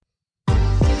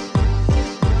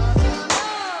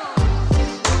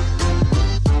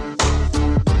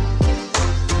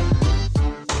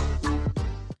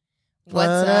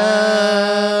What's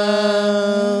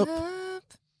up?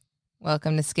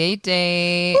 Welcome to Skate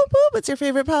Date. Boop, boop. It's your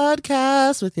favorite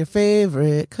podcast with your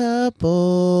favorite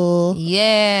couple.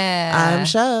 Yeah. I'm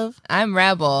Shove. I'm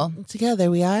Rebel.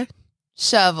 Together we are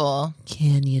Shovel.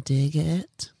 Can you dig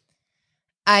it?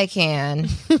 I can.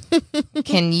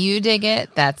 Can you dig it?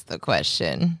 That's the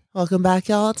question. Welcome back,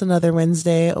 y'all. It's another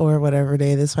Wednesday or whatever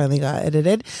day this finally got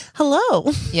edited.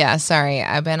 Hello. Yeah, sorry.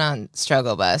 I've been on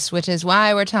Struggle Bus, which is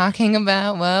why we're talking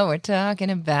about what we're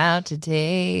talking about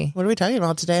today. What are we talking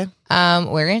about today?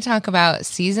 We're going to talk about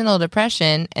seasonal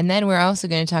depression, and then we're also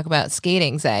going to talk about skate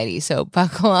anxiety. So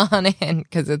buckle on in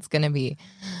because it's going to be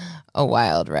a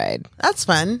wild ride. That's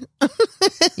fun.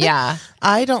 Yeah.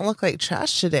 I don't look like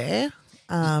trash today.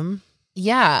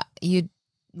 Yeah, you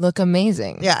look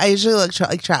amazing. Yeah, I usually look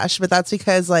like trash, but that's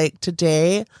because like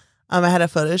today I had a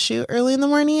photo shoot early in the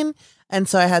morning, and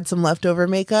so I had some leftover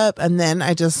makeup, and then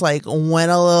I just like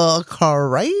went a little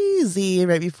crazy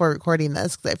right before recording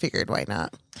this because I figured why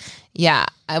not. Yeah,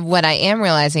 what I am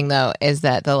realizing though is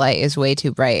that the light is way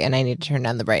too bright and I need to turn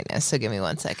down the brightness, so give me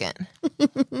 1 second.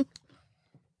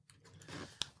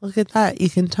 Look at that. You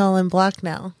can tell I'm black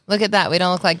now. Look at that. We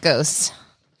don't look like ghosts.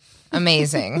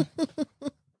 Amazing.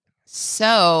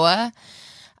 So,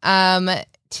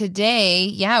 today,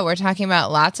 yeah, we're talking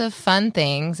about lots of fun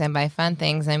things. And by fun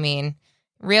things, I mean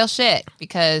real shit,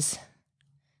 because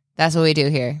that's what we do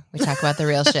here. We talk about the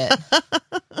real shit.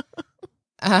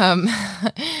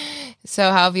 So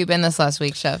how have you been this last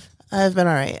week, Shove? I've been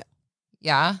all right.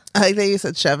 Yeah. I like that you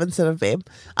said Shove instead of babe.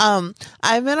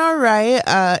 I've been all right.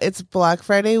 It's Black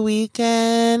Friday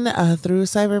weekend through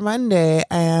Cyber Monday,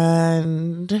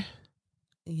 and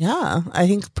yeah, I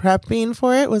think prepping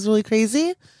for it was really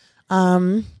crazy.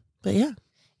 But yeah.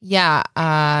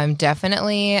 Yeah,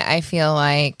 definitely. I feel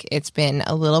like it's been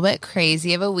a little bit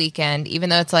crazy of a weekend, even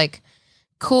though it's like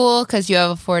cool because you have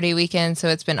a 4-day weekend. So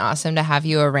it's been awesome to have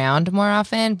you around more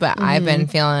often. But I've been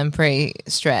feeling pretty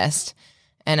stressed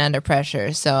and under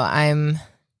pressure. So I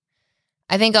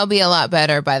think I'll be a lot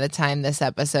better by the time this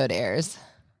episode airs.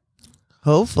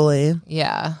 Hopefully.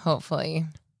 Yeah, hopefully.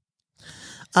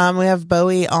 We have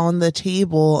Bowie on the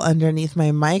table underneath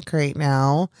my mic right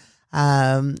now.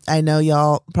 I know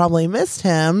y'all probably missed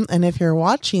him, and if you're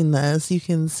watching this, you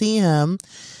can see him.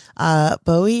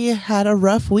 Bowie had a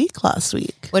rough week last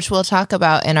week. Which we'll talk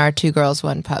about in our 2 Girls,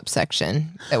 1 Pup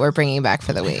section that we're bringing back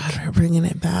for the week. God, we're bringing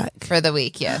it back. For the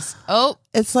week, yes. Oh,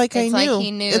 it's like I knew. Like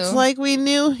he knew. It's like we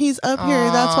knew he's up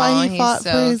here. That's why he fought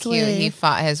for his way. He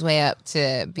fought his way up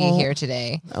to be here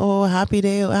today. Oh, happy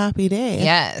day. Oh, happy day.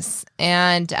 Yes.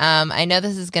 And I know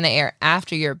this is going to air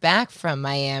after you're back from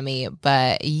Miami,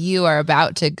 but you are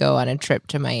about to go on a trip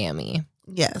to Miami.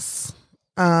 Yes.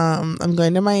 I'm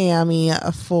going to Miami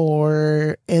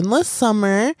for Endless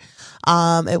Summer.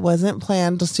 It wasn't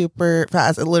planned super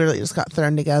fast. It literally just got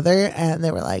thrown together, and they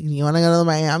were like, "You want to go to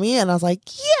Miami?" And I was like,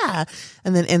 "Yeah."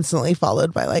 And then instantly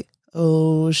followed by like,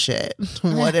 "Oh shit,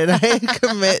 what did I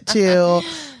commit to?"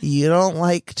 You don't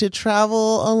like to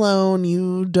travel alone.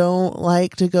 You don't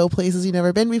like to go places you've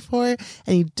never been before.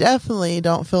 And you definitely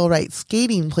don't feel right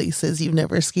skating places you've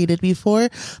never skated before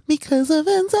because of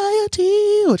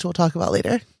anxiety, which we'll talk about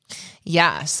later.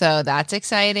 Yeah, so that's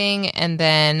exciting. And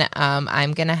then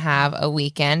I'm going to have a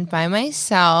weekend by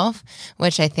myself,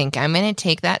 which I think I'm going to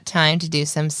take that time to do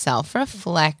some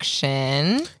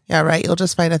self-reflection. Yeah, right. You'll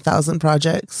just find 1,000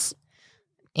 projects.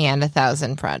 And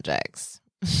 1,000 projects.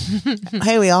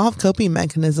 Hey, we all have coping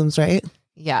mechanisms, right?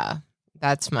 Yeah,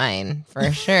 that's mine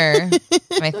for sure.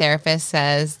 My therapist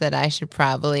says that I should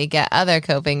probably get other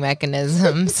coping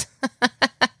mechanisms.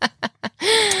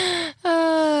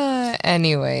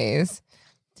 Anyways,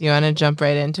 do you want to jump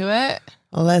right into it?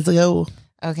 Well, let's go.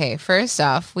 Okay, first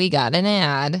off, we got an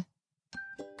ad.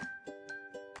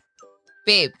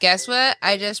 Babe, guess what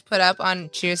I just put up on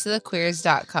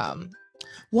cheerstothequeers.com?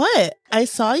 What? I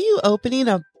saw you opening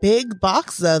a big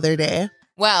box the other day.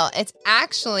 Well, it's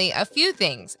actually a few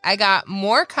things. I got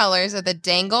more colors of the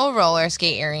dangle roller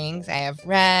skate earrings. I have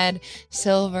red,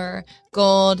 silver,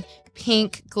 gold,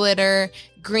 pink glitter,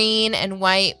 green and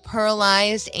white,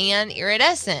 pearlized, and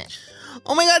iridescent.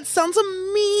 Oh my God, sounds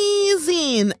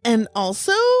amazing. And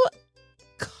also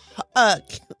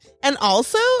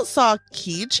saw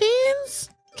keychains.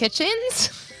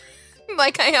 Kitchens?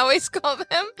 Like I always call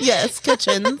them. Yes,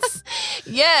 kitchens.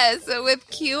 Yes, with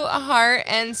cute heart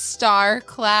and star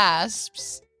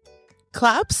clasps.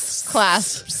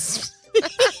 Clasps.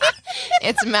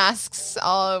 It's masks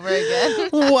all over again.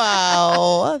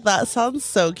 Wow, that sounds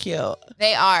so cute.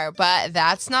 They are, but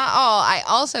that's not all. I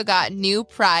also got new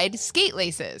Pride skate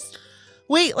laces.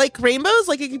 Wait, like rainbows?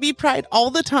 Like it could be pride all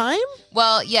the time?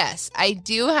 Well, yes, I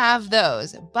do have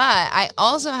those, but I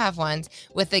also have ones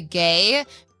with a gay,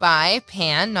 bi,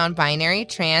 pan, non-binary,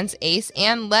 trans, ace,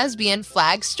 and lesbian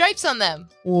flag stripes on them.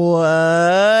 What?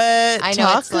 I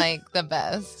know, it's like the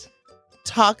best.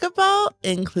 Talk about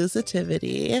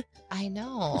inclusivity. I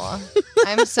know.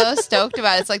 I'm so stoked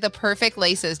about it. It's like the perfect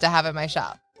laces to have in my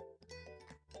shop.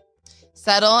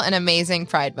 Subtle and amazing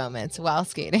pride moments while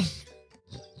skating.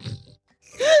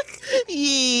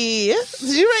 Yee.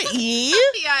 Did you write yee?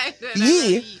 Yeah, I did.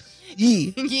 Yee.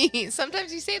 Yee. Yee.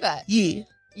 Sometimes you say that. Yee.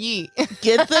 Yee.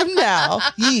 Get them now.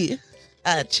 Yee.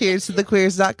 At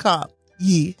cheerstothequeers.com.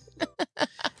 Yee.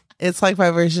 It's like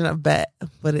my version of bet,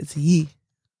 but it's yee.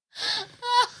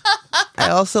 I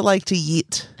also like to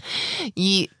yeet.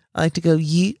 Yeet. I like to go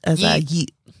yeet as I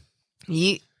yeet.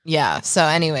 Yeet. Yeah. So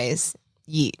anyways,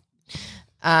 yeet.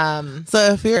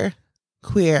 So if you're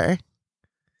queer,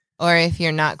 or if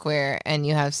you're not queer and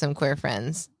you have some queer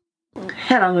friends,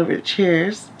 head on over to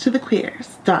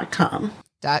cheerstothequeers.com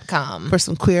 .com for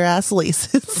some queer ass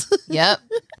laces. Yep.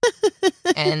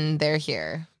 And they're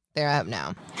here. They're up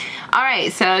now. All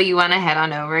right. So you want to head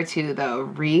on over to the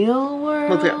real world?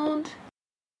 Let's go.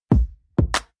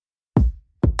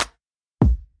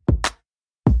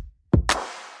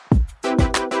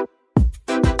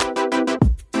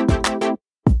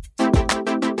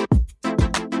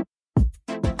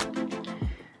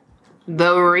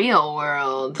 The real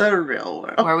world. The real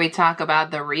world. Where we talk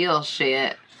about the real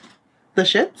shit. The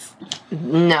shits?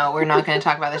 No, we're not going to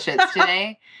talk about the shits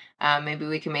today. Maybe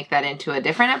we can make that into a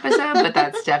different episode, but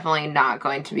that's definitely not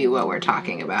going to be what we're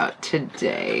talking about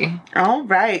today. All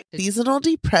right. Seasonal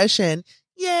depression.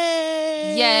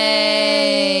 Yay!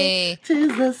 Yay!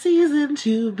 'Tis the season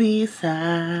to be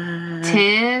sad.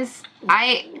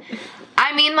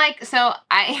 I mean, like, so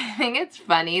I think it's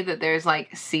funny that there's,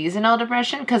 like, seasonal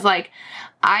depression, because, like,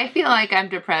 I feel like I'm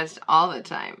depressed all the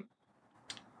time.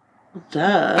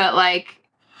 Duh. But, like,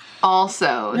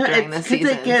 also during the season.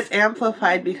 Because it gets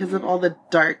amplified because of all the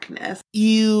darkness.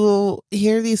 You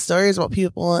hear these stories about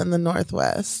people in the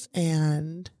Northwest,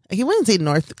 and I wouldn't say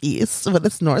Northeast, but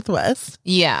it's Northwest.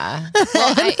 Yeah.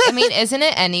 Well, I mean, isn't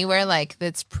it anywhere, like,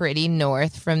 that's pretty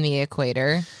north from the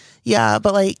equator? Yeah,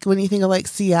 but like when you think of like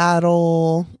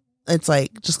Seattle, it's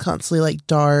like just constantly like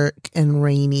dark and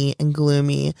rainy and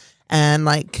gloomy, and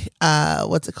like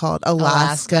what's it called?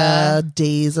 Alaska,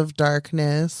 days of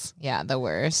darkness. Yeah, the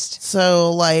worst.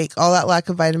 So like all that lack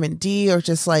of vitamin D, or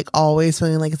just like always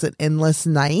feeling like it's an endless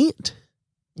night.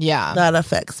 Yeah. That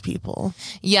affects people.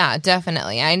 Yeah,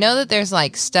 definitely. I know that there's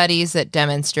like studies that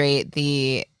demonstrate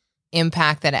the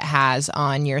impact that it has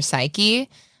on your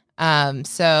psyche.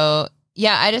 So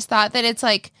yeah, I just thought that it's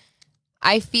like,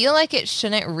 I feel like it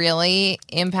shouldn't really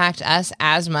impact us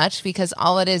as much, because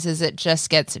all it is it just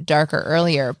gets darker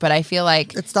earlier. But I feel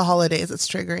like it's the holidays, it's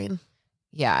triggering.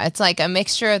 Yeah, it's like a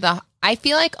mixture of I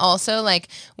feel like also like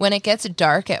when it gets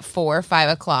dark at 4 or 5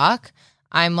 o'clock,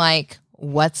 I'm like,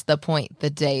 what's the point? The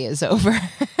day is over.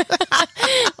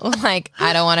 Like,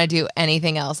 I don't want to do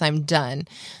anything else. I'm done.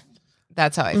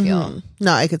 That's how I feel. Mm-hmm.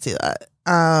 No, I could see that.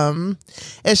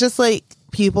 It's just like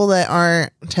people that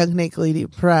aren't technically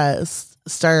depressed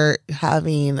start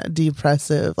having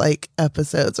depressive like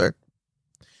episodes, or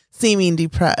seeming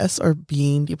depressed or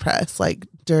being depressed like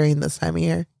during this time of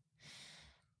year.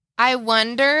 I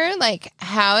wonder, like,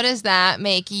 how does that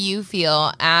make you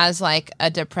feel as like a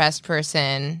depressed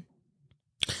person?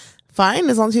 Fine,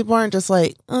 as long as people aren't just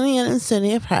like, oh yeah, I'm so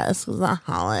depressed because the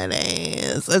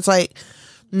holidays. It's like,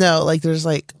 no, like there's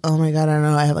like, oh my God, I don't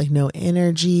know. I have like no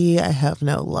energy. I have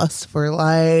no lust for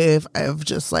life. I've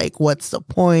just like, what's the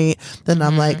point? Then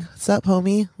I'm like, what's up,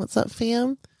 homie? What's up,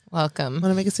 fam? Welcome.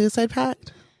 Want to make a suicide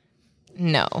pact?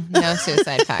 No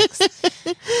suicide pacts.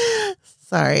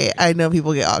 Sorry. I know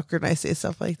people get awkward when I say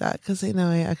stuff like that because they know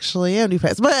I actually am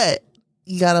depressed. But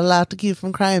you got a lot to keep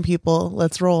from crying, people.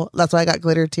 Let's roll. That's why I got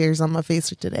glitter tears on my face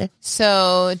today.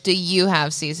 So do you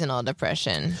have seasonal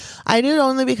depression? I do,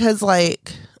 only because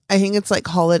like I think it's like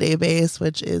holiday based,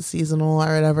 which is seasonal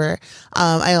or whatever.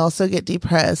 I also get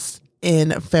depressed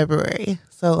in February.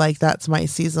 So like that's my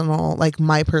seasonal, like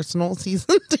my personal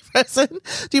season depression.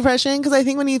 Because I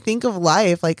think when you think of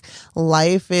life, like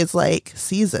life is like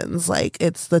seasons. Like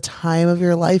it's the time of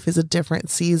your life is a different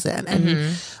season.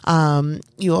 And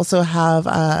you also have,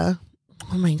 oh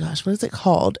my gosh, what is it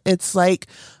called? It's like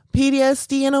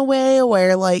PTSD in a way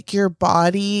where like your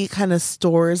body kind of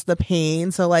stores the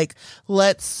pain. So like,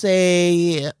 let's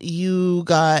say you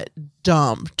got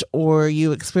dumped or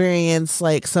you experience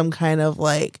like some kind of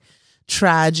like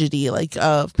tragedy, like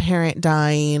a parent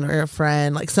dying or a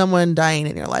friend, like someone dying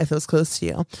in your life that was close to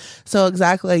you. So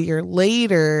exactly a year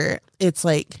later, it's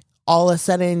like all of a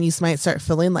sudden you might start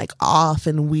feeling like off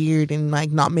and weird and like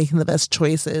not making the best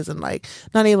choices and like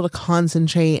not able to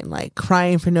concentrate and like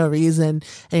crying for no reason,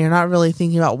 and you're not really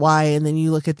thinking about why. And then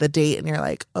you look at the date and you're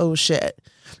like, oh shit.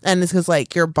 And it's because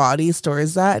like your body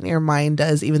stores that and your mind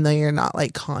does, even though you're not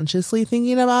like consciously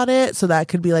thinking about it. So that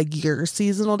could be like your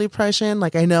seasonal depression.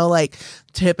 Like I know like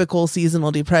typical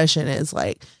seasonal depression is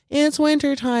like, it's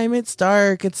winter time, it's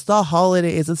dark, it's the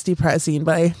holidays, it's depressing.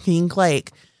 But I think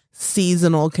like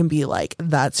seasonal can be like,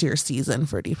 that's your season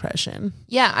for depression.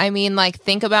 Yeah, I mean, like,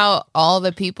 think about all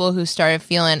the people who started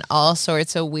feeling all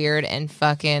sorts of weird and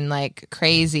fucking like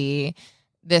crazy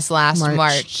this last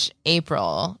March,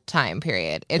 April time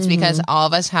period. It's because all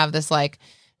of us have this like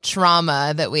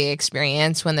trauma that we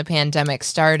experienced when the pandemic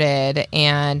started,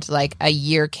 and like a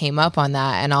year came up on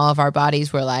that, and all of our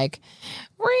bodies were like,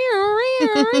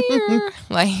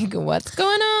 like, what's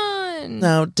going on?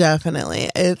 No, definitely.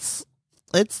 It's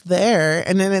there.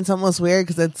 And then it's almost weird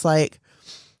because it's like,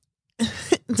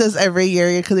 does every year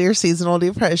your seasonal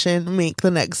depression make the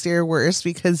next year worse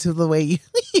because of the way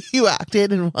you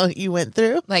acted and what you went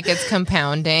through? Like it's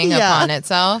compounding upon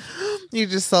itself. You're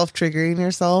just self-triggering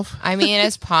yourself. I mean,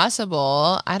 it's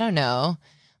possible. I don't know.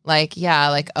 Like, yeah,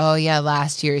 like, oh yeah,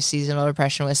 last year's seasonal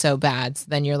depression was so bad. So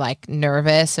then you're like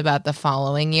nervous about the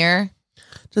following year.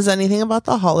 Does anything about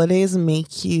the holidays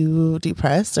make you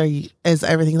depressed? Or is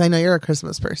everything? I know you're a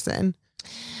Christmas person.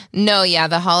 No, yeah,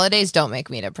 the holidays don't make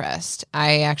me depressed.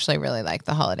 I actually really like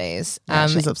the holidays. Yeah,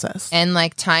 she's obsessed. And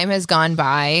like time has gone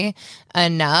by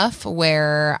enough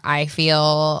where I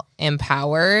feel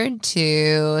empowered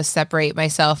to separate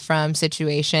myself from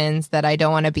situations that I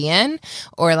don't want to be in,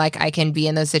 or like I can be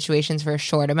in those situations for a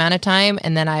short amount of time.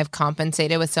 And then I've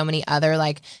compensated with so many other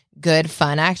like good,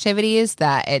 fun activities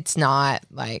that it's not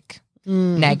like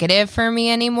negative for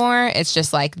me anymore. It's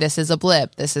just like, this is a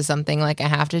blip. This is something like I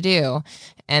have to do.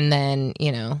 And then,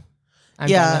 you know, I'm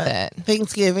done with it.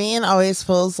 Thanksgiving always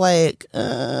feels like,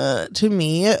 to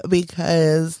me,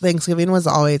 because Thanksgiving was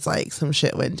always like some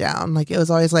shit went down. Like it was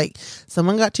always like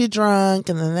someone got too drunk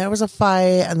and then there was a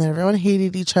fight and then everyone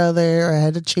hated each other, or I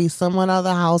had to chase someone out of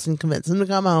the house and convince them to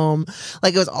come home.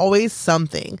 Like it was always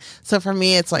something. So for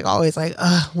me, it's like always like,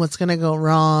 what's going to go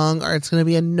wrong, or it's going to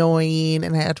be annoying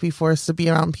and I have to be forced to be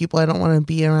around people I don't want to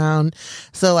be around.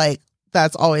 So like,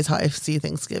 that's always how I see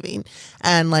Thanksgiving.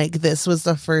 And like, this was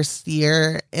the first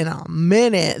year in a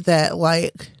minute that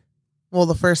like, well,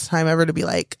 the first time ever to be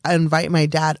like, I invite my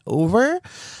dad over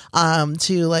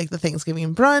to like the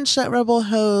Thanksgiving brunch that Rebel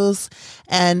hosts.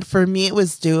 And for me, it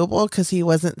was doable because he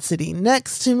wasn't sitting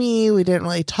next to me. We didn't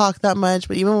really talk that much,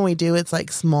 but even when we do, it's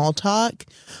like small talk.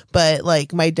 But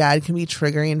like my dad can be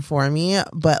triggering for me.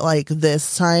 But like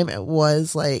this time it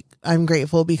was like, I'm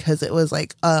grateful because it was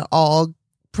like all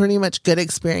pretty much good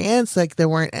experience. Like there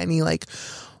weren't any like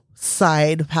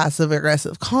side passive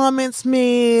aggressive comments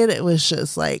made. It was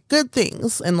just like good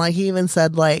things. And like he even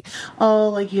said like, oh,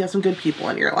 like you have some good people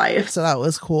in your life. So that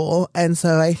was cool. And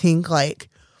so I think like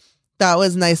that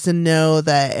was nice to know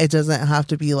that it doesn't have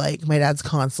to be like my dad's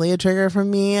constantly a trigger for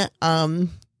me.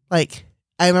 Like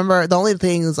I remember the only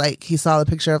thing is like he saw the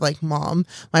picture of like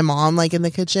my mom like in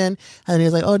the kitchen, and then he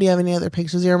was like, oh, do you have any other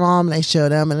pictures of your mom? And I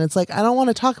showed him, and it's like, I don't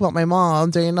want to talk about my mom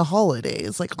during the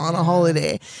holidays, like on a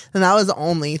holiday. And that was the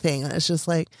only thing. And it's just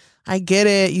like, I get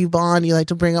it, you bond, you like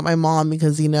to bring up my mom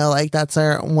because you know like that's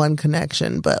our one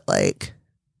connection, but like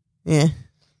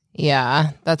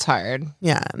yeah, that's hard.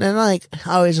 Yeah. And then like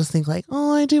I always just think like,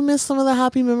 oh, I do miss some of the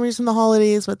happy memories from the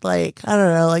holidays, but like I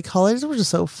don't know, like holidays were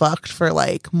just so fucked for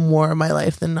like more of my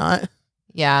life than not.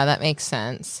 Yeah, that makes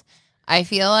sense. I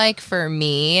feel like for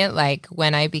me, like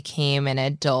when I became an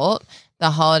adult,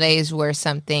 the holidays were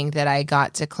something that I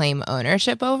got to claim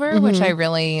ownership over, which I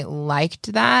really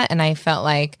liked that. And I felt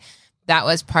like that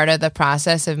was part of the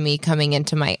process of me coming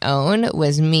into my own,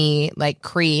 was me like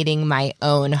creating my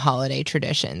own holiday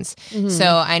traditions. So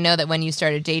I know that when you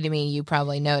started dating me, you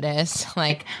probably noticed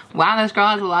like, wow, this girl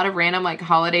has a lot of random like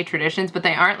holiday traditions, but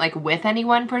they aren't like with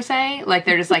anyone per se. Like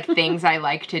they're just like things I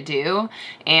like to do,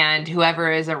 and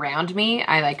whoever is around me,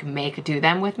 I like make do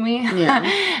them with me.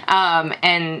 Yeah.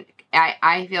 And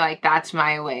I feel like that's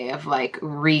my way of like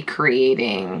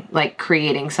recreating, like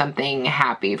creating something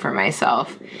happy for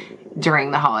myself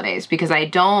during the holidays, because I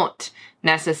don't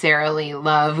necessarily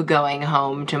love going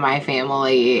home to my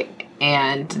family,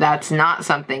 and that's not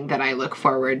something that I look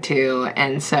forward to.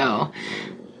 And so,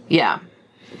 yeah.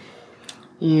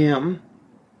 Yeah.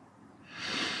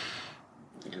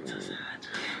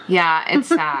 Yeah, it's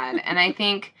sad. And I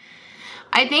think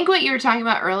I think what you were talking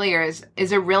about earlier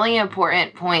is a really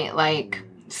important point. Like,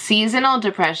 seasonal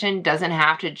depression doesn't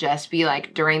have to just be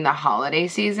like during the holiday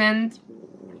seasons.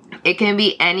 It can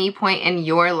be any point in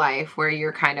your life where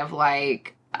you're kind of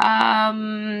like,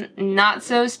 not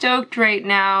so stoked right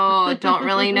now. Don't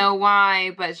really know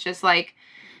why, but it's just like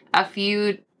a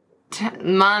few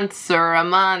months or a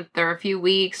month or a few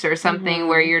weeks or something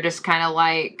where you're just kind of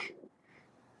like,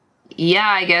 yeah,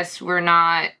 I guess we're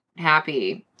not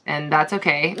happy, and that's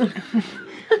okay.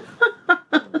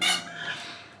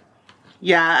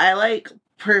 Yeah, I like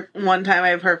one time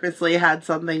I purposely had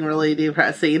something really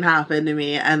depressing happen to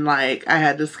me, and like I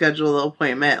had to schedule the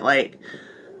appointment. Like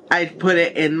I put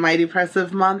it in my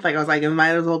depressive month. Like I was like, it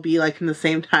might as well be like in the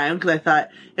same time, because I thought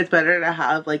it's better to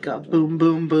have like a boom,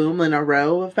 boom, boom in a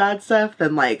row of bad stuff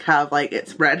than like have like it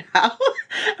spread out.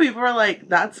 People are like,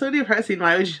 that's so depressing.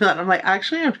 Why would you do that? I'm like,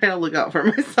 actually, I'm trying to look out for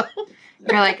myself.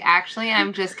 You're like, actually,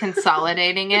 I'm just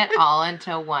consolidating it all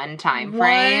into one time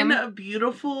frame. One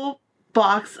beautiful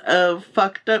box of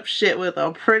fucked up shit with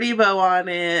a pretty bow on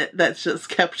it that's just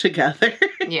kept together.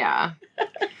 Yeah.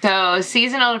 So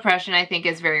seasonal depression, I think,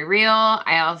 is very real.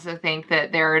 I also think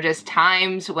that there are just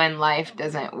times when life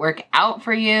doesn't work out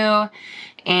for you,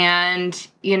 and,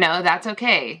 you know, that's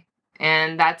okay.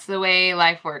 And that's the way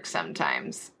life works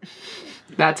sometimes.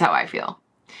 That's how I feel.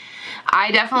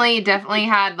 I definitely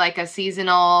had like a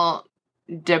seasonal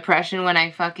depression when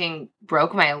I fucking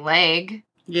broke my leg.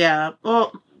 Yeah.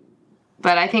 Well,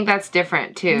 but I think that's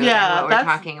different too. Yeah, than what we're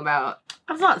talking about.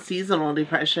 That's not seasonal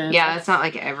depression. Yeah, that's not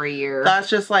like every year. That's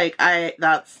just like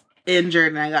that's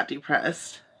injured and I got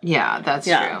depressed. Yeah, that's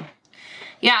true.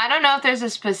 Yeah, I don't know if there's a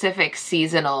specific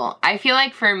seasonal. I feel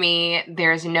like for me,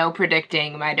 there's no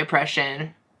predicting my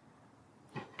depression.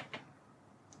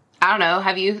 I don't know.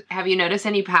 Have you noticed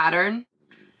any pattern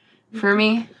for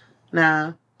me?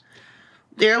 Nah.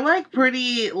 They're like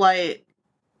pretty like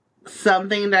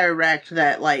something direct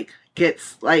that like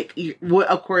gets like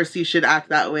of course you should act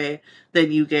that way,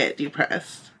 then you get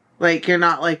depressed. Like you're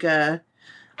not like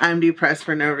I'm depressed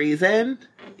for no reason.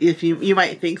 If you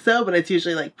might think so, but it's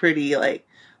usually like pretty like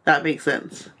that makes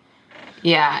sense.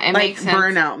 Yeah, it like makes sense.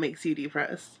 Burnout makes you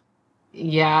depressed.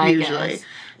 Yeah, usually. I guess.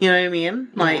 You know what I mean?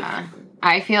 Like yeah.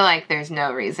 I feel like there's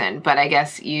no reason, but I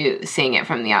guess you seeing it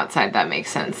from the outside, that makes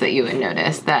sense that you would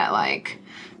notice that like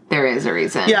there is a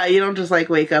reason. Yeah, you don't just like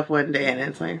wake up one day and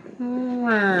it's like, you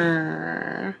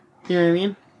know what I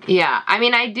mean? Yeah, I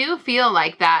mean, I do feel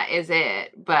like that is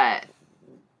it, but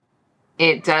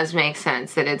it does make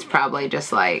sense that it's probably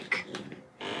just like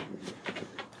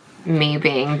me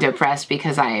being depressed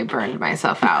because I burned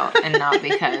myself out and not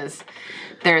because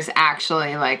there's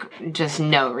actually like just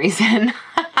no reason.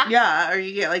 Yeah, or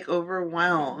you get like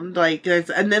overwhelmed, like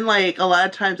and then like a lot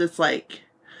of times it's like,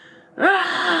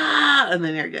 and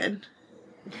then you're good.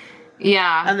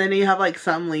 Yeah, and then you have like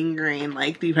some lingering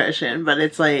like depression, but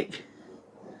it's like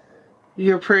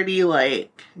you're pretty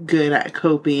like good at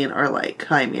coping or like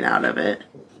climbing out of it.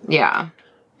 Yeah,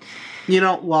 you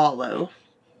don't wallow.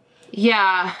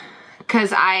 Yeah,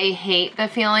 because I hate the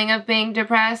feeling of being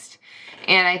depressed,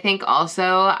 and I think also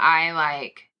I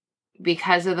like,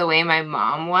 because of the way my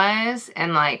mom was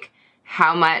and like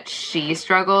how much she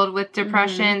struggled with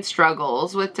depression,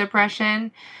 struggles with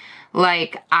depression,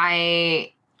 like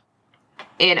it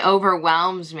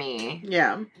overwhelms me.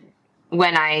 Yeah.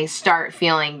 When I start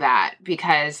feeling that,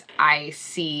 because I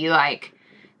see like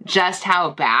just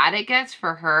how bad it gets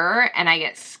for her, and I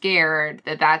get scared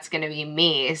that that's going to be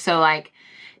me. So like,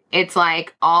 it's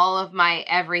like all of my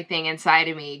everything inside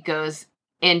of me goes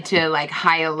into like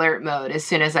high alert mode as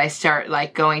soon as I start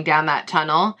like going down that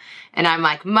tunnel, and I'm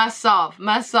like, must solve,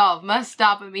 must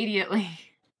stop immediately.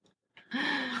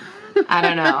 I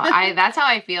don't know. That's how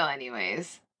I feel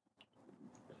anyways.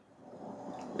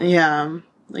 Yeah,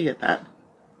 I get that.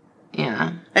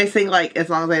 Yeah. I think like as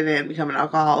long as I didn't become an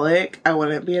alcoholic, I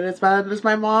wouldn't be as bad as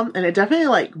my mom, and it definitely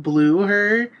like blew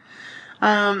her.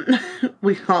 It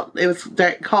was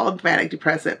called manic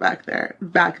depressive back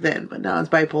then, but now it's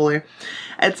bipolar.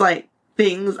 It's like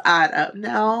things add up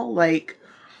now. Like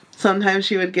sometimes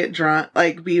she would get drunk,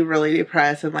 like be really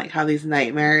depressed and like have these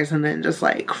nightmares and then just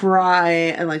like cry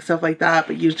and like stuff like that.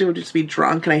 But usually would just be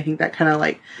drunk, and I think that kind of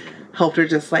like helped her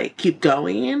just like keep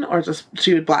going, or just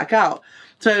she would black out.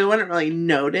 So I wouldn't really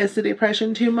notice the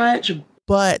depression too much.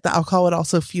 But the alcohol would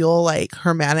also fuel like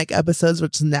her manic episodes,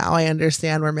 which now I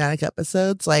understand were manic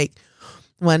episodes. Like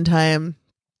one time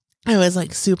it was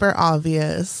like super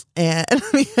obvious. And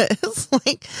because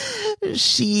like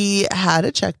she had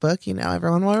a checkbook, you know,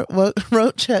 everyone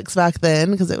wrote checks back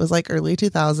then because it was like early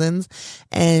 2000s.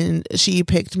 And she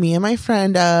picked me and my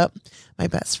friend up, my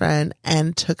best friend,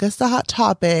 and took us to Hot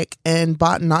Topic and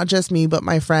bought not just me, but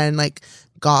my friend, like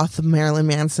goth Marilyn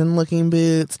Manson looking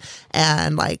boots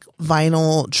and like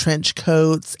vinyl trench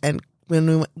coats, and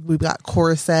when we got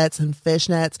corsets and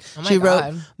fishnets. Oh my She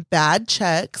God. wrote bad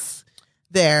checks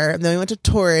there, and then we went to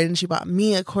Torrid and she bought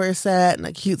me a corset and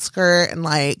a cute skirt and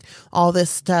like all this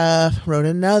stuff, wrote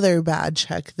another bad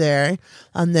check there,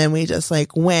 and then we just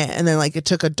like went, and then like it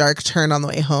took a dark turn on the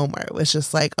way home where it was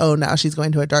just like, oh, now she's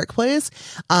going to a dark place.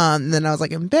 And then I was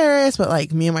like embarrassed, but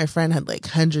like me and my friend had like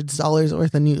hundreds of dollars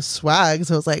worth of new swag,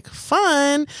 so it was like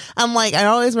fun. I'm like, I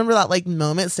always remember that like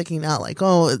moment sticking out, like,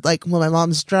 oh, like when my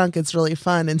mom's drunk it's really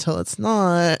fun until it's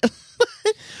not.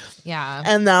 Yeah.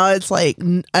 And now it's like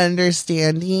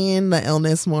understanding the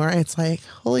illness more. It's like,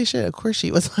 holy shit, of course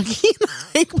she was fucking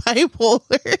like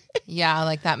bipolar. Yeah,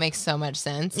 like that makes so much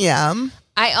sense. Yeah.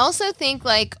 I also think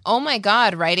like, oh my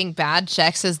God, writing bad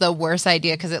checks is the worst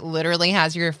idea because it literally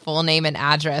has your full name and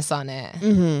address on it.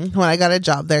 Mm-hmm. When I got a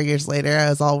job there years later,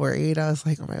 I was all worried. I was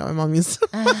like, oh my God,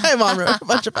 my mom wrote a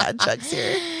bunch of bad checks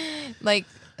here. Like,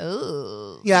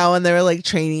 ooh. Yeah, when they were like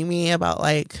training me about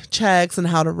like checks and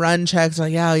how to run checks,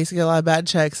 like, yeah, I used to get a lot of bad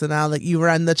checks, and now that you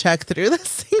run the check through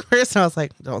this thing first, I was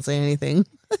like, don't say anything.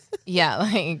 Yeah,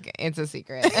 like it's a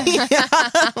secret. Yeah.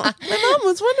 My mom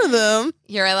was one of them.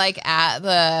 You're like at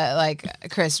the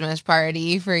like Christmas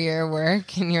party for your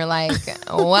work, and you're like,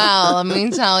 well, let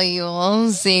me tell you a little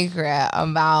secret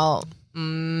about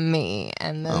me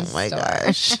and this Oh my store.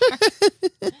 gosh.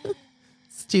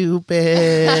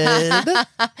 Stupid.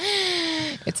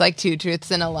 It's like two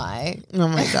truths and a lie. Oh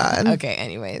my God. Okay,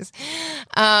 anyways.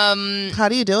 How How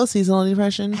do you deal with seasonal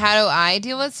depression? do I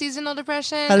deal with seasonal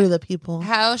depression? How do the people?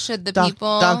 How should the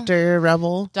people? Dr.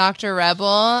 Rebel. Dr.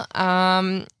 Rebel.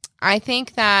 I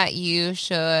think that you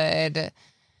should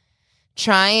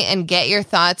try and get your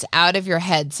thoughts out of your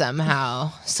head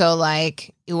somehow. So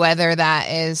like whether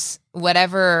that is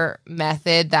whatever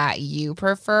method that you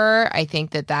prefer, I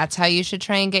think that that's how you should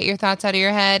try and get your thoughts out of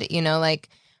your head. You know, like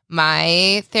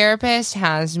my therapist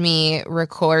has me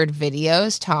record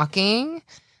videos talking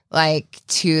like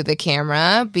to the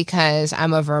camera because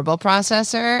I'm a verbal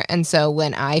processor. And so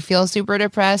when I feel super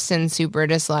depressed and super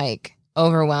just like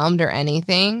overwhelmed or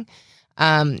anything,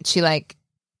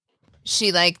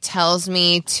 she tells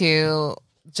me to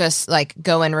just like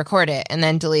go and record it and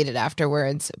then delete it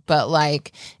afterwards. But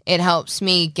like it helps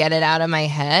me get it out of my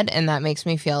head, and that makes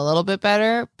me feel a little bit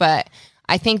better. But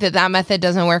I think that that method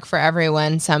doesn't work for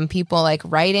everyone. Some people like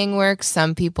writing works,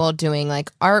 some people doing like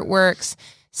artworks,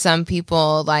 some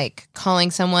people like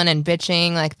calling someone and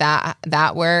bitching, like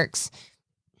that works.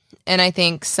 And I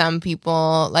think some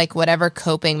people like whatever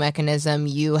coping mechanism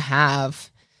you have.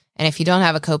 And if you don't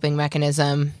have a coping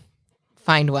mechanism,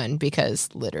 find one, because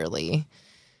literally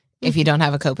if you don't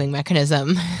have a coping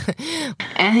mechanism.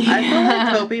 I feel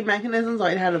like coping mechanisms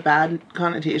always had a bad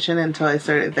connotation until I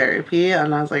started therapy,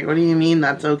 and I was like, what do you mean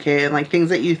that's okay? And like things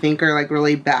that you think are like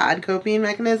really bad coping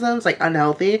mechanisms, like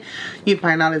unhealthy, you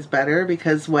find out is better,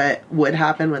 because what would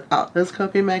happen without those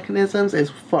coping mechanisms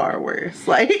is far worse.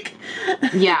 Like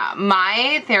Yeah,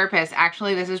 my therapist,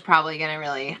 actually, this is probably gonna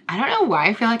really, I don't know why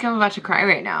I feel like I'm about to cry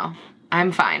right now.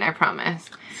 I'm fine, I promise.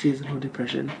 seasonal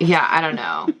depression. Yeah, I don't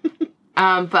know.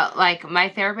 But like my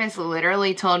therapist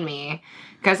literally told me,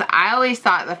 because I always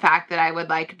thought the fact that I would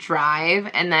like drive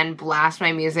and then blast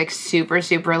my music super,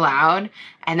 super loud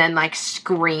and then like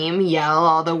scream, yell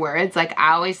all the words, like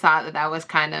I always thought that that was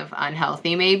kind of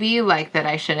unhealthy, maybe, like that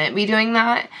I shouldn't be doing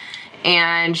that.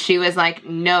 And she was like,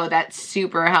 no, that's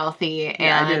super healthy. And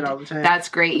yeah, I do it all the time. That's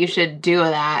great. You should do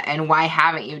that. And why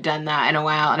haven't you done that in a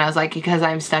while? And I was like, because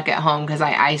I'm stuck at home, because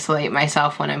I isolate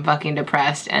myself when I'm fucking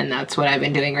depressed. And that's what I've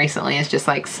been doing recently, is just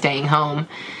like staying home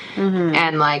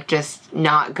and like just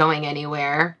not going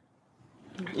anywhere.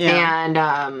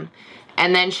 Yeah.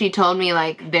 And then she told me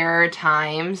like there are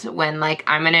times when like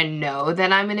I'm going to know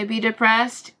that I'm going to be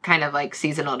depressed, kind of like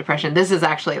seasonal depression. This is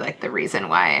actually like the reason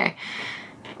why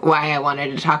I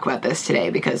wanted to talk about this today,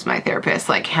 because my therapist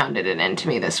like hounded it into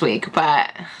me this week.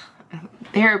 But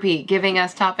therapy giving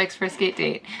us topics for Skate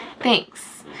Date.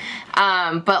 Thanks.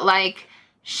 But like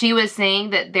she was saying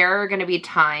that there are going to be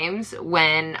times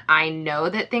when I know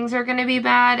that things are going to be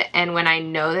bad, and when I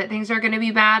know that things are going to be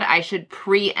bad, I should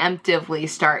preemptively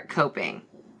start coping.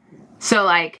 So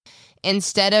like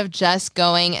instead of just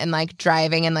going and like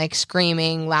driving and like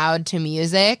screaming loud to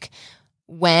music,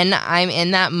 when I'm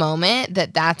in that moment,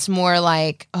 that's more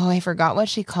like, oh, I forgot what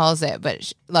she calls it, but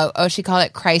she called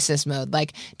it crisis mode.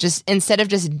 Like, just instead of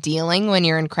just dealing when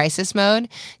you're in crisis mode,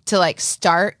 to like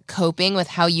start coping with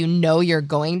how you know you're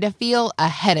going to feel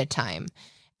ahead of time.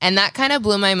 And that kind of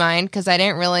blew my mind because I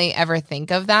didn't really ever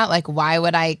think of that. Like, why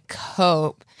would I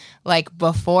cope like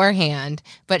beforehand?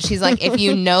 But she's like, if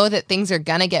you know that things are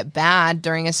gonna get bad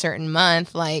during a certain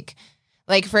month, like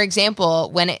for example,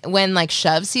 when like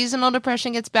Shove seasonal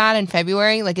depression gets bad in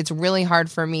February, like it's really hard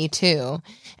for me too.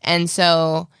 And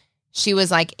so she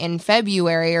was like, in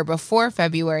February or before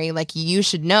February, like you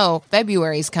should know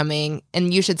February's coming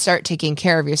and you should start taking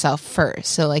care of yourself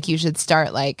first. So like you should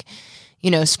start like, you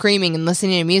know, screaming and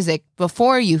listening to music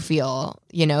before you feel,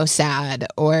 you know, sad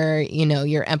or, you know,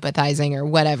 you're empathizing or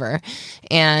whatever.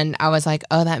 And I was like,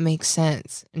 oh, that makes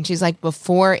sense. And she's like,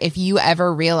 before, if you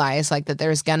ever realize like that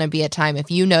there's going to be a time,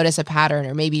 if you notice a pattern,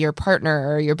 or maybe your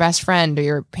partner or your best friend or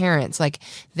your parents, like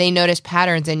they notice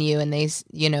patterns in you and they,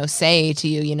 you know, say to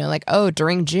you, you know, like, oh,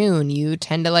 during June, you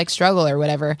tend to like struggle or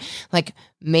whatever. Like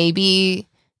maybe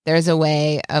there's a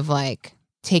way of like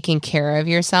taking care of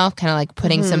yourself, kind of like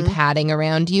putting some padding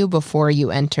around you before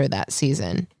you enter that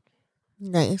season.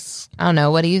 Nice. I don't know.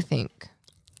 What do you think?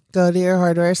 Go to your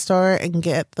hardware store and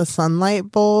get the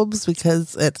sunlight bulbs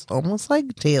because it's almost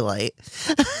like daylight.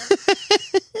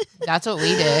 That's what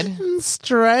we did.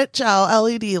 Stretch out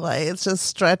LED lights. Just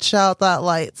stretch out that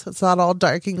light so it's not all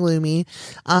dark and gloomy.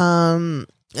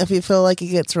 If you feel like it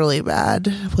gets really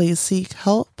bad, please seek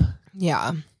help.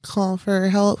 Yeah. Call for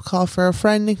help. Call for a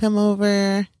friend to come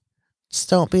over. Just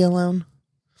don't be alone.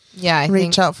 Yeah.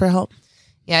 Reach out for help.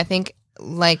 Yeah. I think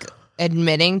like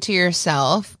admitting to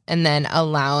yourself and then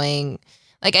allowing,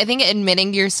 like, I think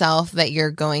admitting to yourself that you're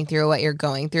going through what you're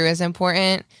going through is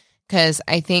important. Cause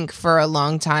I think for a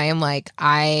long time, like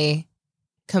I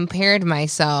compared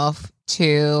myself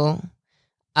to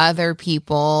other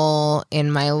people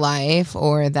in my life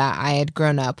or that I had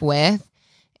grown up with,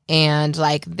 and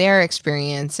like their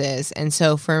experiences. And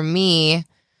so for me,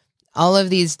 all of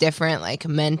these different like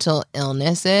mental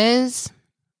illnesses,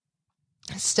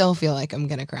 I still feel like I'm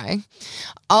going to cry.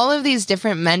 All of these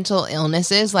different mental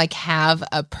illnesses like have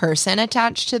a person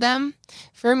attached to them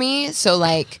for me. So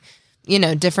like, you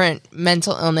know, different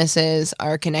mental illnesses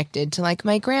are connected to like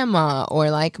my grandma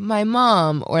or like my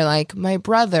mom or like my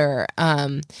brother.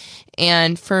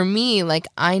 And for me, like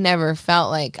I never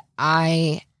felt like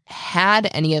I had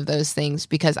any of those things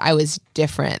because I was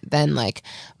different than like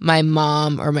my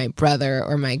mom or my brother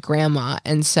or my grandma.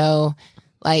 And so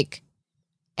like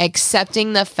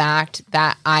accepting the fact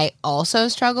that I also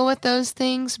struggle with those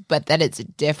things, but that it's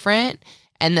different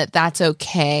and that that's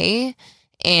okay.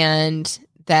 And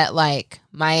that like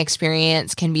my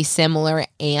experience can be similar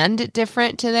and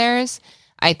different to theirs,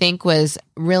 I think was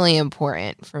really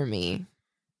important for me.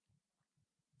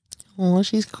 Oh,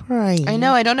 she's crying. I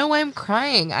know. I don't know why I'm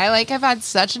crying. I've had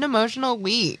such an emotional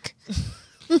week.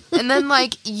 And then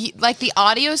like the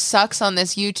audio sucks on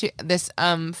this YouTube, this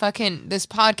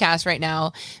podcast right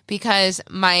now because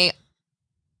my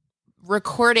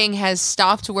recording has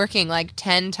stopped working like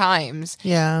 10 times.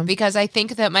 Yeah. Because I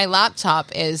think that my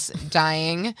laptop is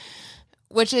dying,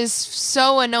 which is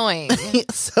so annoying.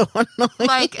 So annoying.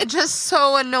 Like just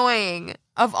so annoying.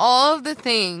 Of all of the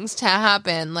things to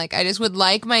happen, like I just would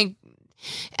like my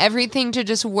everything to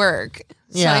just work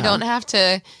so I don't have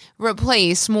to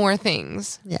replace more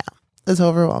things. Yeah. It's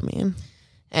overwhelming.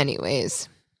 Anyways.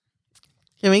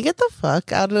 Can we get the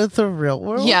fuck out of the real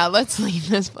world? Yeah, let's leave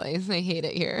this place. I hate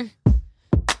it here.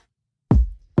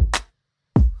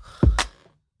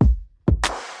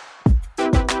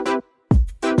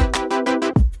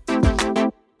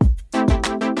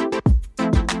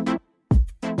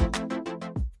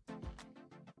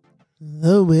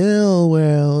 The Wheel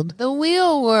World. The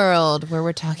Wheel World, where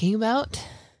we're talking about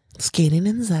skating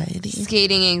anxiety.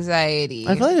 Skating anxiety.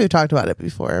 I feel like we've talked about it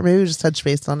before. Maybe we just touched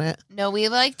base on it. No, we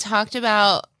like talked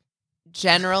about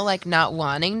general like not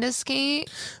wanting to skate.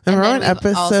 Remember on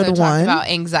episode 1 about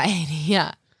anxiety?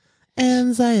 Yeah,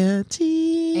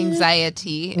 anxiety.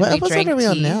 What episode are we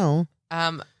on now?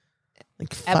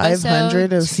 Like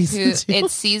 500 of season 2.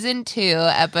 It's season 2,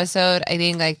 episode I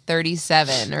think like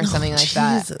 37 or something like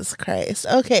that. Jesus Christ.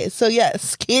 Okay, so yes,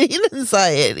 skating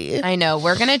anxiety. I know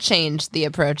we're gonna change the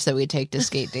approach that we take to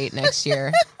Skate Date next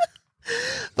year.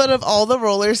 But of all the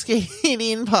roller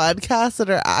skating podcasts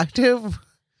that are active,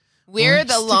 we're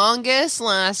the longest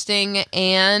lasting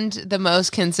and the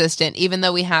most consistent, even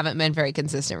though we haven't been very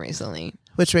consistent recently.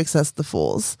 Which makes us the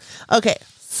fools. Okay,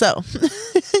 so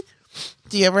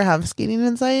Do you ever have skating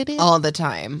anxiety? All the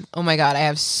time. Oh my God, I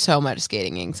have so much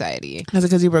skating anxiety. Is it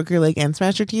because you broke your leg and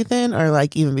smashed your teeth in, or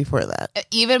like even before that?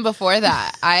 Even before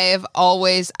that, I have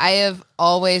always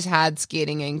had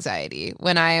skating anxiety.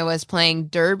 When I was playing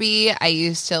derby, I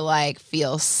used to like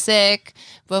feel sick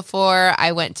before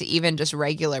I went to even just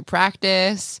regular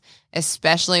practice,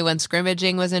 especially when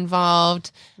scrimmaging was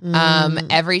involved.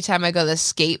 Every time I go to the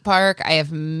skate park, I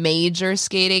have major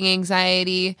skating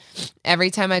anxiety.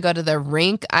 Every time I go to the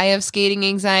rink, I have skating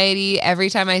anxiety. Every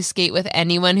time I skate with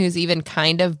anyone who's even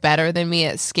kind of better than me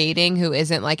at skating, who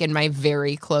isn't like in my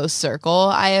very close circle,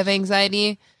 I have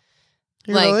anxiety.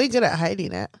 You're really good at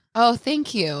hiding it. Oh,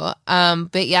 thank you.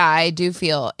 But yeah, I do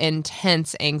feel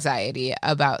intense anxiety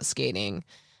about skating.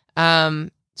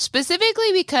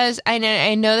 Specifically because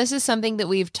I know this is something that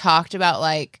we've talked about,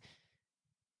 like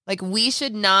we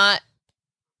should not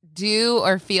do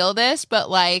or feel this, but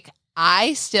like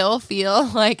I still feel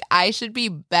like I should be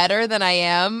better than I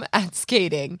am at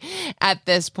skating at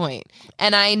this point.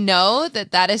 And I know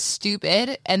that that is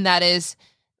stupid, and that is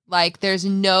like there's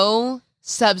no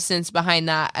substance behind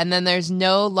that, and then there's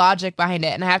no logic behind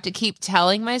it, and I have to keep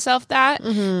telling myself that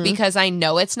because I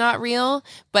know it's not real,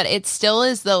 but it still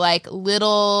is the like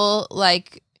little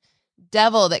like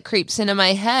devil that creeps into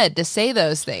my head to say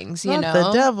those things, you know.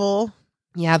 The devil.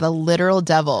 Yeah, the literal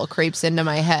devil creeps into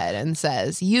my head and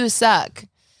says, "You suck."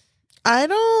 I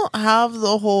don't have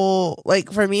the whole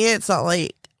like, for me it's not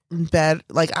like bad,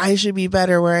 like I should be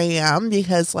better where I am,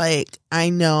 because like I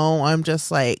know I'm just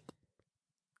like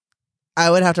I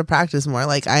would have to practice more.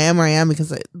 Like I am where I am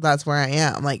because that's where I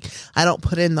am. Like I don't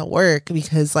put in the work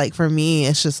because like for me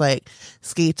it's just like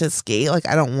skate to skate. Like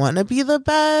I don't want to be the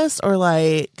best, or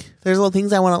like there's little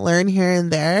things I want to learn here and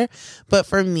there. But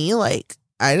for me, like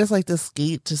I just like to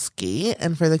skate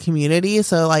and for the community.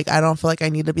 So like I don't feel like I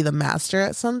need to be the master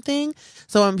at something.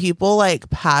 So when people like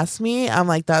pass me, I'm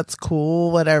like, that's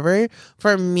cool, whatever.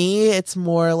 For me, it's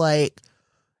more like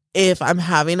if I'm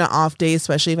having an off day,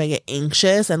 especially if I get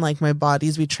anxious and like my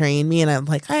body's betraying me and I'm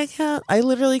like, I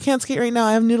literally can't skate right now.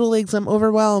 I have noodle legs. I'm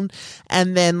overwhelmed.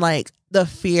 And then like the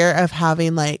fear of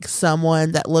having like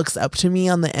someone that looks up to me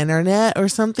on the internet or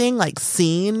something, like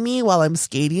seeing me while I'm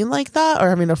skating like that or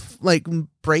having a like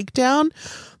breakdown,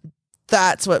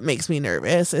 that's what makes me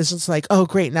nervous. It's just like, oh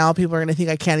great, now people are going to think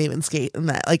I can't even skate and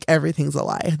that like everything's a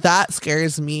lie. That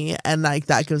scares me, and like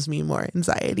that gives me more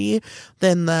anxiety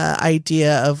than the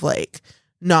idea of like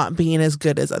not being as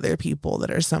good as other people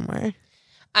that are somewhere.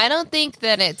 I don't think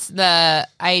that it's the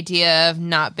idea of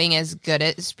not being as good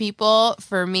as people.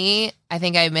 For me, I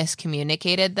think I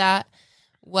miscommunicated that.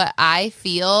 What I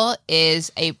feel is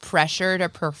a pressure to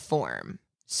perform.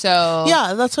 So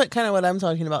yeah, that's what I'm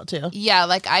talking about too. Yeah,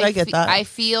 like I get that. I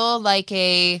feel like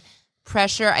a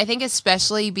pressure. I think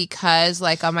especially because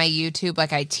like on my YouTube,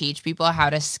 like I teach people how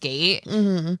to skate,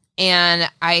 and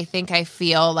I think I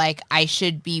feel like I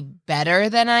should be better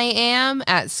than I am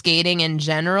at skating in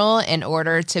general in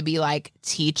order to be like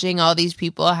teaching all these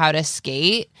people how to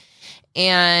skate.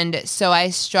 And so I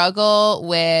struggle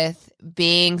with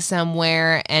being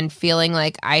somewhere and feeling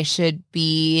like I should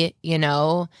be, you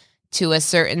know, to a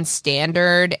certain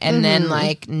standard and then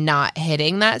like not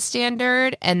hitting that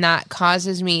standard, and that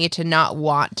causes me to not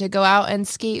want to go out and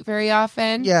skate very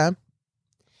often. Yeah.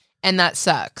 And that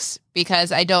sucks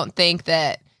because I don't think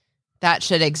that that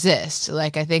should exist.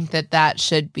 Like I think that that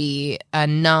should be a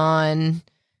non-issue,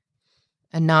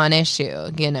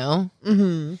 you know?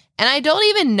 And I don't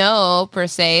even know per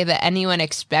se that anyone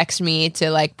expects me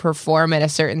to like perform at a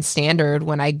certain standard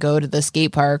when I go to the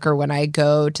skate park or when I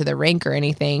go to the rink or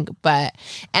anything.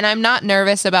 And I'm not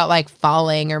nervous about like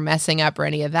falling or messing up or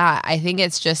any of that. I think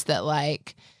it's just that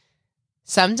like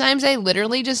sometimes I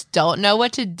literally just don't know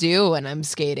what to do when I'm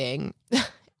skating.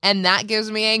 And that gives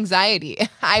me anxiety.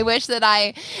 I wish that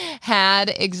I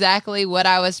had exactly what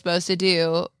I was supposed to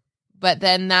do, but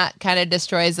then that kind of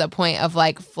destroys the point of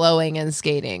like flowing and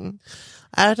skating.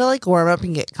 I have to like warm up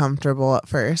and get comfortable at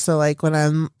first. So like when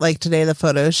I'm like today, the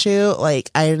photo shoot, like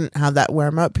I didn't have that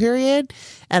warm up period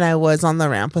and I was on the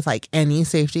ramp with like any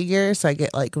safety gear. So I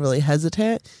get like really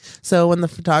hesitant. So when the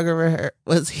photographer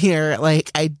was here,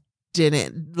 like I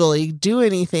didn't really do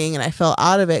anything and I fell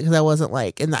out of it because I wasn't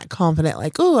like in that confident,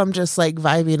 like, oh, I'm just like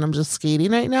vibing, I'm just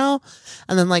skating right now.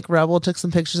 And then like Rebel took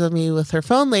some pictures of me with her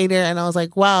phone later and I was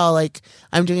like, wow, like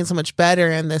I'm doing so much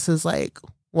better and this is like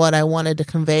what I wanted to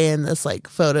convey in this like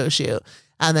photo shoot.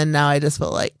 And then now I just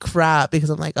feel like crap because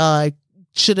I'm like, oh, I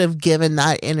should have given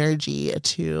that energy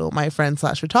to my friend /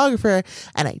 photographer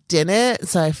and I didn't.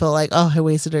 So I feel like, oh, I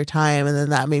wasted her time. And then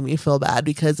that made me feel bad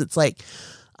because it's like,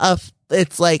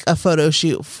 it's like a photo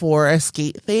shoot for a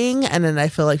skate thing, and then I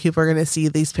feel like people are gonna see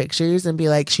these pictures and be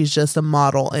like, she's just a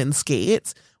model in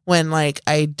skates, when like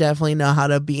I definitely know how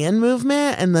to be in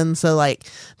movement. And then so like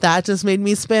that just made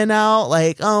me spin out,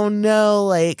 like, oh no,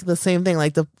 like the same thing,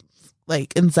 like the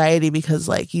like anxiety because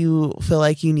like you feel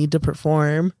like you need to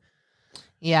perform.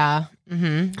 Yeah.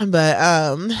 Mm-hmm. But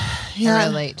yeah, I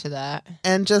relate to that.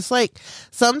 and just like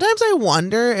sometimes I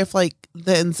wonder if like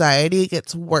the anxiety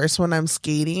gets worse when I'm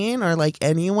skating, or like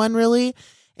anyone really,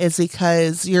 is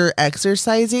because you're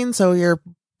exercising, so your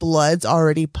blood's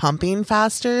already pumping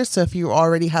faster. So if you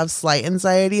already have slight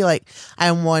anxiety, like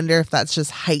I wonder if that's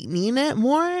just heightening it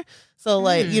more. So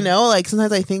like, you know, like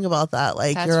sometimes I think about that,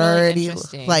 like That's you're really already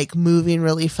interesting. like moving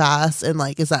really fast, and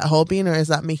like, is that helping or is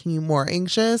that making you more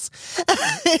anxious?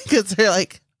 Because they're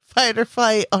like fight or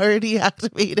flight already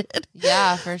activated.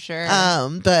 Yeah, for sure.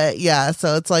 But yeah,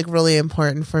 so it's like really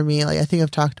important for me. Like I think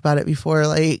I've talked about it before.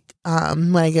 Like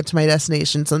when I get to my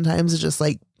destination, sometimes it's just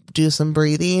like do some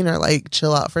breathing or like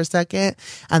chill out for a second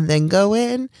and then go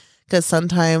in. Because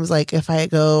sometimes, like, if I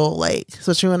go, like,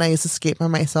 especially when I used to skate by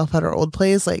myself at our old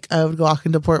place, like, I would walk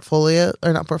into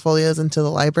into the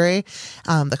library,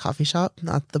 the coffee shop,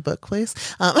 not the book place.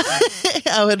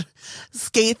 I would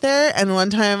skate there. And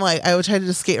one time, like, I would try to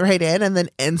just skate right in and then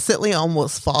instantly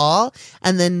almost fall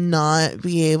and then not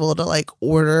be able to, like,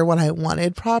 order what I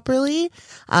wanted properly.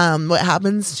 What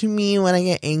happens to me when I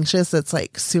get anxious, it's,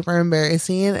 like, super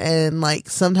embarrassing. And, like,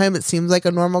 sometimes it seems like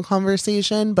a normal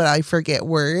conversation, but I forget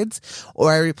words.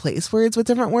 Or I replace words with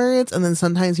different words, and then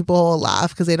sometimes people will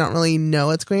laugh because they don't really know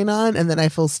what's going on, and then I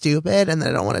feel stupid and then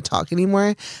I don't want to talk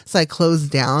anymore, so I close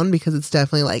down because it's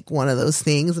definitely like one of those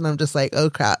things, and I'm just like,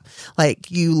 oh crap, like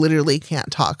you literally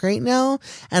can't talk right now.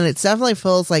 And it definitely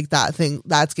feels like that thing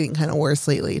that's getting kind of worse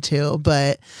lately too.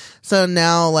 But so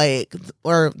now, like,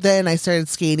 or then I started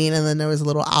skating, and then there was a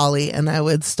little alley, and I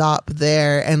would stop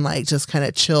there and like just kind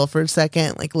of chill for a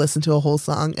second, like listen to a whole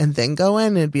song, and then go in.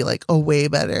 And it'd be like a way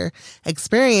better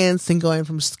experience than going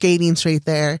from skating straight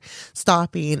there,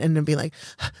 stopping, and then be like,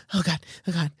 oh god,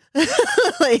 oh god.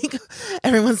 Like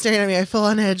everyone's staring at me, I feel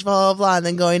on edge, blah blah blah, and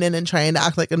then going in and trying to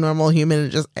act like a normal human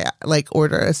and just like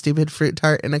order a stupid fruit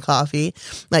tart and a coffee,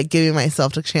 like giving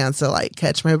myself a chance to like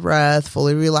catch my breath,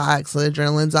 fully relax, so the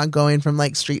adrenaline's not going from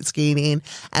like street skating,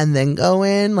 and then go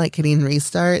in like hitting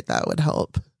restart. That would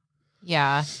help.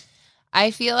 Yeah.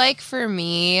 I feel like for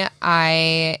me,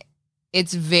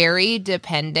 it's very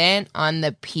dependent on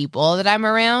the people that I'm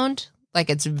around. Like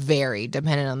it's very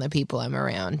dependent on the people I'm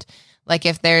around. Like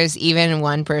if there's even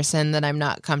one person that I'm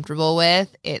not comfortable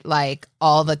with, it like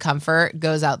all the comfort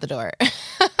goes out the door.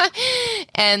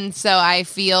 And so I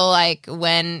feel like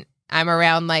when I'm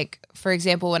around, like, for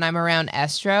example, when I'm around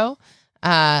Estro,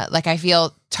 like I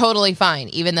feel totally fine,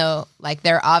 even though like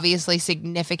they're obviously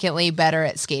significantly better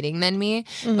at skating than me,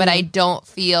 but I don't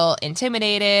feel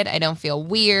intimidated. I don't feel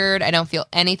weird. I don't feel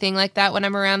anything like that when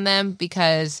I'm around them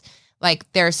because like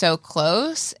they're so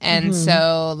close. And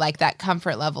so like that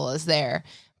comfort level is there.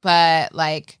 But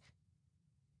like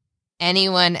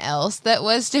anyone else that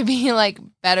was to be like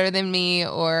better than me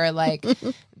or like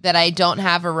that I don't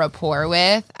have a rapport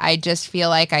with, I just feel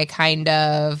like I kind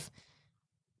of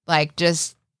like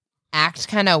just act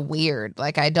kind of weird.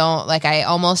 Like I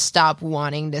almost stop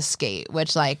wanting to skate,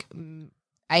 which like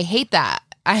I hate that.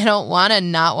 I don't want to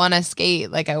not want to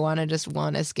skate. Like I want to just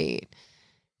want to skate.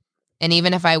 And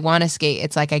even if I want to skate,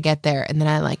 it's like I get there and then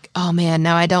I like, oh man,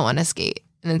 now I don't want to skate.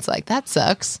 And it's like, that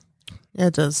sucks.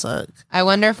 It does suck. I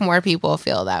wonder if more people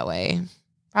feel that way.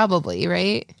 Probably,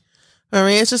 right? For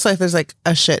me, it's just like there's like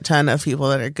a shit ton of people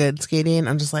that are good skating.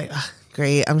 I'm just like,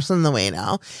 great, I'm just in the way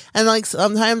now. And like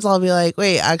sometimes I'll be like,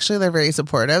 wait, actually they're very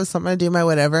supportive, so I'm gonna do my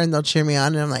whatever and they'll cheer me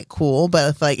on and I'm like, cool. But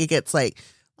if like it gets like,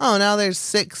 oh, now there's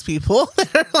 6 people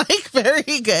that are like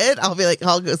very good, I'll be like,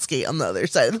 I'll go skate on the other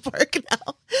side of the park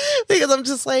now. Because I'm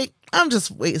just like, I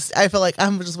feel like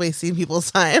I'm just wasting people's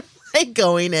time, like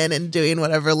going in and doing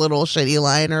whatever little shitty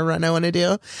line or run I want to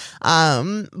do.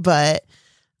 But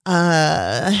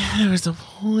there was a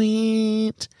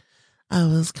point I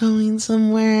was going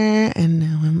somewhere and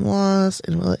now I'm lost,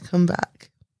 and will it come back?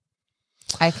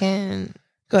 I can.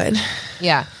 Good.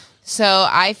 Yeah. So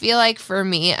I feel like for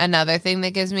me, another thing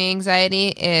that gives me anxiety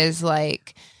is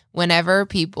like whenever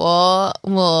people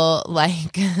will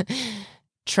like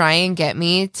try and get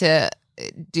me to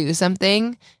do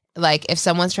something, like if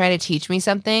someone's trying to teach me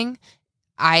something,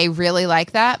 I really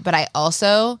like that. But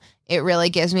it really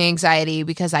gives me anxiety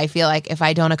because I feel like if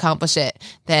I don't accomplish it,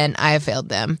 then I have failed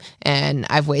them and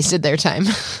I've wasted their time.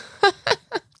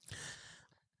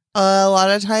 A lot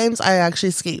of times I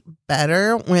actually skate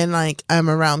better when like I'm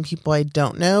around people I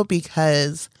don't know,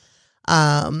 because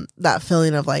that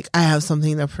feeling of like I have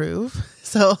something to prove.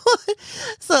 So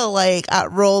like at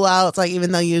rollouts, like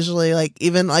even though usually like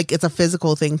even like it's a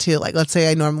physical thing too. Like let's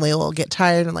say I normally will get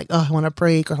tired and like, oh, I want to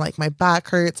break, or like my back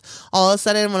hurts. All of a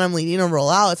sudden when I'm leading a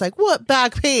rollout, it's like, what,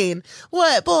 back pain?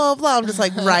 What, blah, blah. I'm just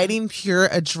like riding pure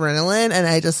adrenaline, and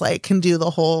I just like can do the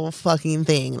whole fucking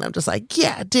thing. And I'm just like,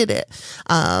 yeah, did it.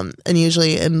 And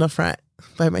usually in the front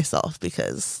by myself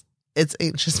because it's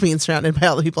anxious being surrounded by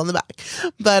all the people in the back.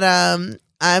 But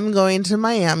I'm going to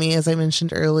Miami, as I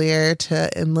mentioned earlier,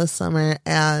 to Endless Summer,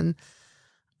 and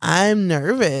I'm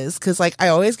nervous because like I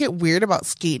always get weird about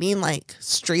skating like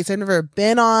streets I've never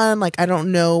been on. Like I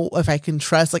don't know if I can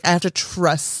trust, like I have to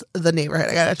trust the neighborhood.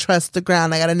 I gotta trust the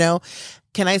ground. I gotta know,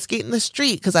 can I skate in the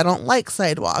street? Because I don't like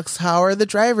sidewalks. How are the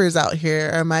drivers out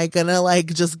here? Am I gonna like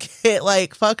just get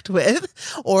like fucked with,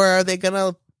 or are they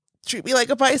gonna treat me like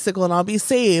a bicycle and I'll be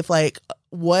safe? Like,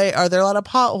 what, are there a lot of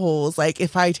potholes? Like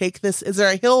if I take this, is there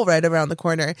a hill right around the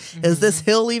corner? Is this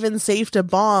hill even safe to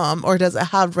bomb, or does it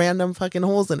have random fucking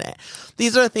holes in it?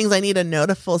 These are the things I need to know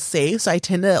to feel safe. So I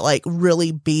tend to like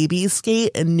really baby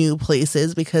skate in new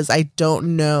places because I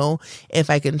don't know if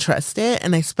I can trust it,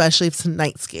 and especially if it's a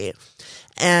night skate.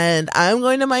 And I'm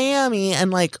going to Miami,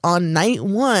 and like on night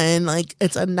one, like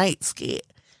it's a night skate.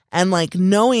 And like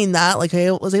knowing that, like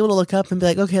I was able to look up and be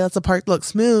like, okay, that's a park that looks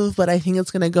smooth, but I think it's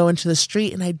going to go into the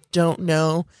street, and I don't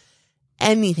know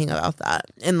anything about that.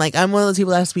 And like I'm one of those people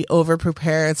that has to be over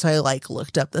prepared. So I like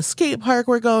looked up the skate park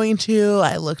we're going to.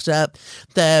 I looked up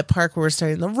the park where we're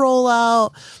starting the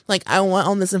rollout. Like I want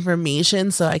all this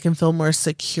information so I can feel more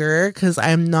secure, because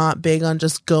I'm not big on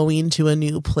just going to a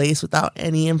new place without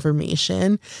any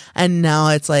information. And now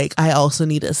it's like I also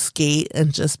need to skate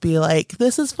and just be like,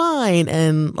 this is fine.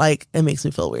 And like it makes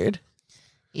me feel weird.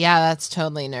 Yeah, that's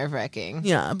totally nerve-wracking.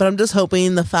 Yeah, but I'm just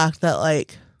hoping the fact that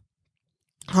like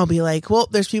I'll be like, well,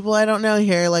 there's people I don't know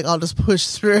here. Like, I'll just push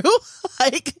through,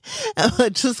 like,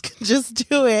 and just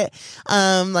do it.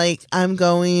 Like I'm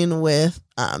going with,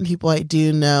 people I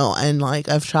do know, and like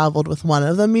I've traveled with one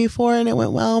of them before and it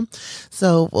went well.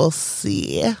 So we'll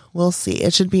see.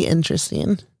 It should be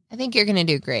interesting. I think you're going to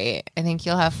do great. I think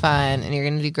you'll have fun and you're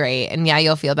going to do great. And yeah,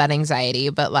 you'll feel that anxiety,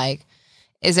 but like,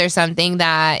 is there something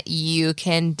that you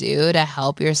can do to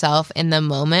help yourself in the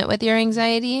moment with your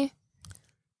anxiety?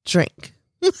 Drink.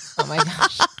 Oh my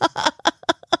gosh.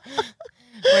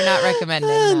 We're not recommending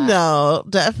that. No,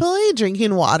 definitely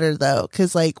drinking water though.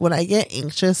 Cause like when I get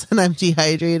anxious and I'm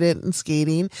dehydrated and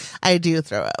skating, I do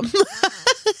throw up.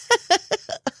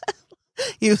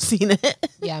 You've seen it.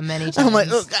 Yeah, many times. I'm like,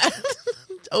 oh God.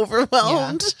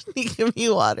 Overwhelmed. Yeah. Give me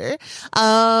water.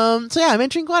 So yeah, I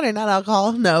meant drink water, not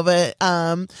alcohol. No, but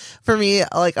for me,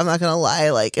 like I'm not gonna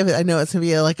lie, like if I know it's gonna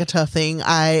be like a tough thing,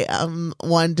 I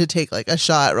want to take like a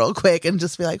shot real quick and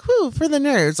just be like, whoo, for the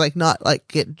nerves, like not like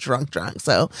get drunk.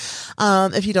 So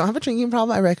if you don't have a drinking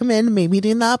problem, I recommend maybe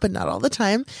doing that, but not all the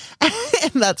time.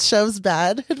 And that shows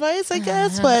bad advice, I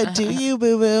guess, but do you,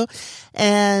 boo boo?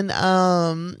 And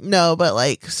no, but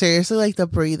like seriously, like the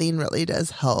breathing really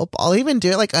does help. I'll even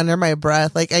do it like under my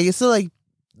breath. Like I used to like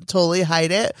totally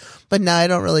hide it, but now I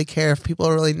don't really care if people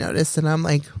really notice and I'm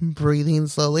like breathing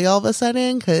slowly all of a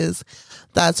sudden, because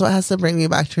that's what has to bring me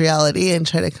back to reality and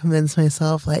try to convince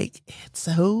myself like it's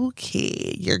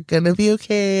okay, you're gonna be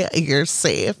okay, you're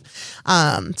safe.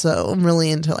 So I'm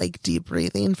really into like deep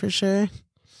breathing for sure.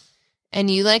 And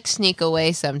you like sneak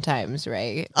away sometimes,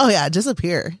 right? Oh yeah,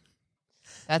 disappear.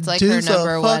 That's like her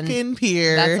number one.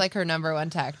 Peer. That's like her number one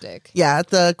tactic. Yeah, at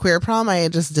the queer prom, I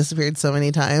had just disappeared so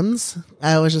many times.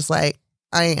 I was just like,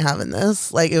 I ain't having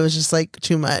this. Like, it was just like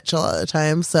too much a lot of the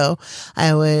time. So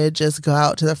I would just go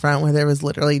out to the front where there was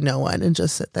literally no one and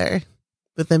just sit there.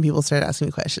 But then people started asking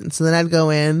me questions. So then I'd go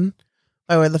in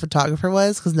by where the photographer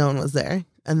was because no one was there.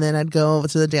 And then I'd go over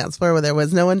to the dance floor where there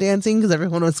was no one dancing because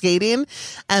everyone was skating.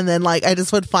 And then like I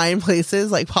just would find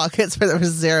places like pockets where there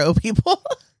was zero people.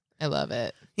 I love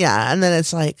it. Yeah, and then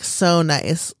it's like so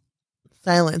nice.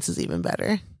 Silence is even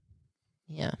better.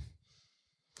 Yeah.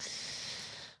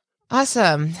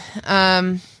 Awesome.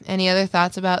 Any other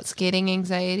thoughts about skating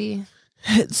anxiety?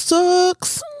 It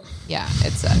sucks. Yeah,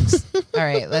 it sucks. All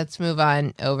right, let's move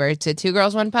on over to Two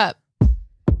Girls, One Pup.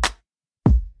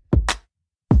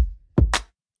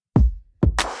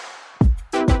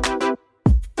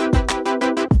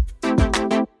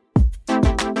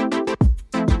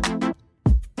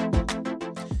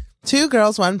 Two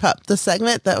Girls, One Pup, the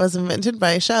segment that was invented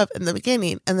by Shove in the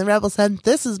beginning. And the Rebel said,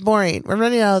 this is boring. We're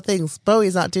running out of things.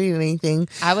 Bowie's not doing anything.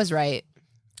 I was right.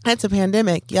 it's a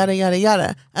pandemic, yada, yada,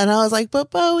 yada. And I was like,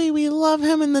 but Bowie, we love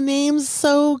him and the name's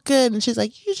so good. And she's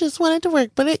like, you just want it to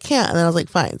work, but it can't. And then I was like,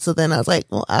 fine. So then I was like,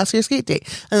 well, ask your skate date.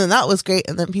 And then that was great.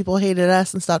 And then people hated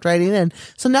us and stopped writing in.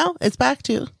 So now it's back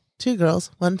to 2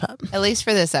 girls, 1 pup. At least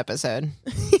for this episode.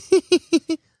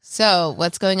 So,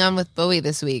 what's going on with Bowie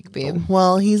this week, babe?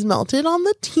 Well, he's melted on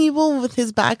the table with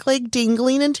his back leg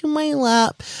dangling into my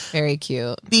lap. Very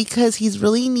cute. Because he's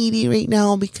really needy right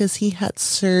now because he had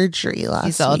surgery last week.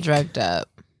 He's all drugged up.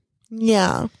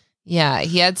 Yeah. Yeah,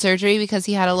 he had surgery because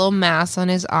he had a little mass on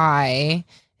his eye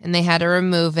and they had to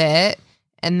remove it.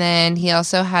 And then he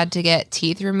also had to get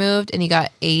teeth removed and he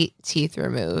got 8 teeth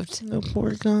removed. Oh,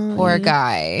 poor guy. Poor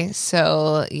guy.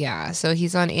 So, yeah. So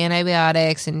he's on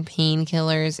antibiotics and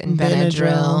painkillers and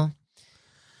Benadryl.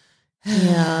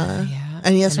 Yeah. Yeah.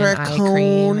 And he has to wear a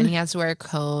cone. And he has to wear a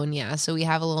cone. Yeah. So we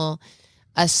have a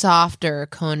softer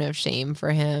cone of shame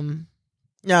for him.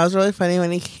 Yeah, it was really funny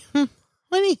when he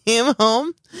came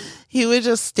home, he would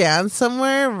just stand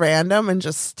somewhere random and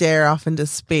just stare off into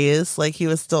space like he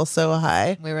was still so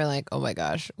high. We were like, oh my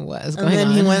gosh, what is going on? And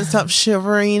then he wouldn't stop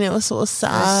shivering. It was so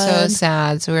sad. It was so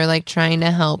sad. So we were like trying to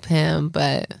help him,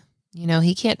 but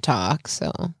he can't talk.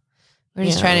 So we're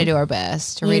just trying to do our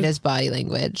best to read his body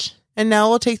language. And now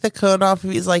we'll take the coat off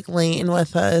if he's like laying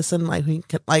with us and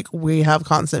we have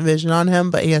constant vision on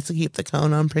him, but he has to keep the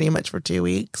cone on pretty much for 2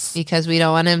 weeks. Because we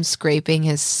don't want him scraping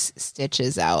his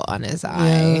stitches out on his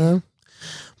eye. Yeah.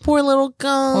 Poor little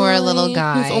guy. Poor little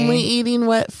guy. He's only eating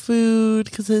wet food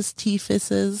because his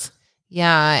teethuses.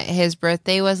 Yeah, his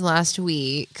birthday was last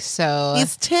week, so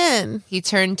he's 10. He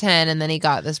turned 10 and then he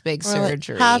got this big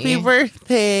surgery. Happy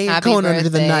birthday. Going under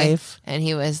the knife. And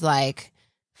he was like,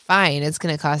 fine, it's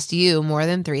going to cost you more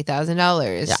than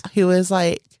 $3,000. Yeah, he was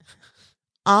like,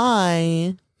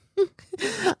 I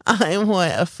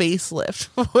want a facelift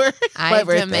for my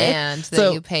birthday. I demand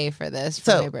that you pay for this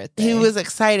for my birthday. He was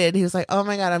excited. He was like, oh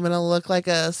my God, I'm going to look like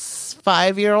a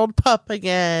 5-year-old pup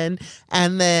again.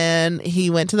 And then he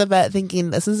went to the vet thinking,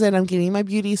 this is it. I'm getting my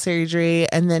beauty surgery.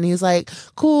 And then he's like,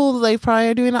 cool, they probably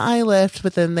are doing an eye lift.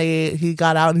 But then he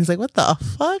got out and he's like, what the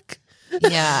fuck?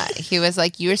 Yeah, he was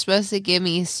like, you were supposed to give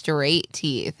me straight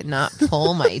teeth, not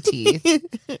pull my teeth.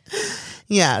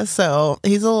 Yeah, so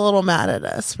he's a little mad at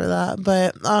us for that,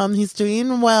 but he's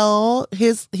doing well.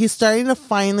 He's starting to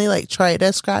finally try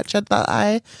to scratch at that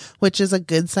eye, which is a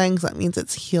good sign because that means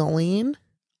it's healing.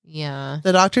 Yeah.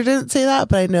 The doctor didn't say that,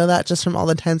 but I know that just from all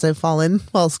the times I've fallen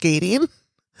while skating.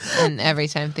 And every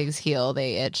time things heal,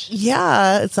 they itch.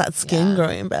 Yeah, it's that skin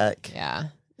growing back. Yeah.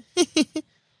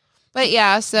 But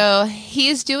yeah, so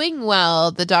he's doing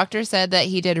well. The doctor said that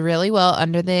he did really well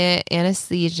under the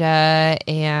anesthesia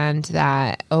and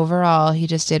that overall he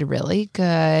just did really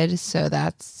good. So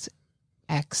that's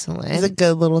excellent. He's a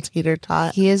good little tater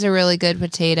tot. He is a really good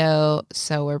potato.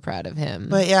 So we're proud of him.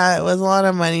 But yeah, it was a lot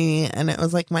of money and it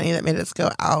was money that made us go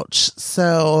ouch.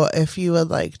 So if you would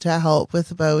like to help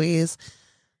with Bowie's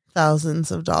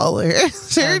thousands of dollars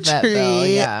surgery, bill,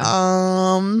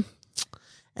 yeah.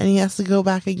 And he has to go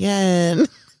back again.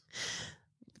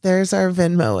 There's our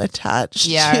Venmo attached.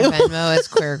 Yeah, our Venmo is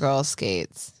Queer Girl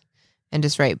Skates. And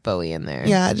just write Bowie in there.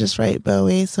 Yeah, just write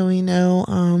Bowie so we know,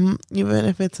 even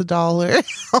if it's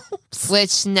 $1 helps.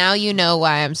 Which now you know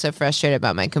why I'm so frustrated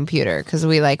about my computer. Because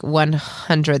we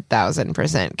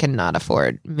 100,000% cannot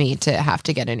afford me to have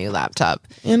to get a new laptop.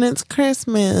 And it's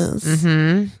Christmas.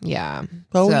 Mm-hmm. Yeah.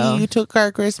 Bowie, you took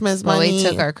our Christmas money. Bowie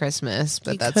took our Christmas,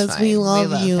 but that's fine. Because we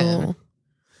love you. Him.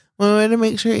 We wanted to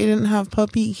make sure he didn't have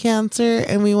puppy cancer,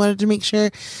 and we wanted to make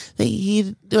sure that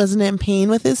he wasn't in pain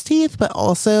with his teeth, but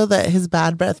also that his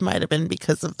bad breath might have been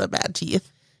because of the bad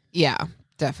teeth. Yeah,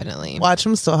 definitely. Watch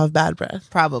him still have bad breath.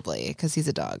 Probably, because he's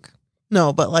a dog.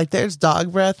 No, but there's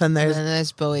dog breath, and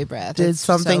there's Bowie breath. Did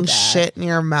something shit in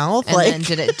your mouth? And then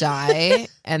did it die?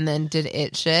 And then did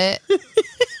it shit?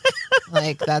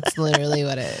 That's literally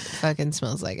what it fucking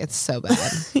smells like. It's so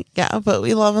bad. Yeah, but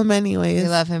we love him anyways. We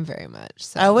love him very much.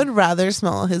 So. I would rather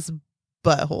smell his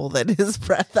butthole than his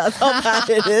breath. That's how bad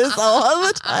it is all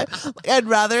the time. I'd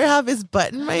rather have his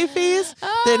butt in my face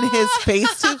than his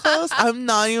face too close. I'm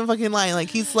not even fucking lying.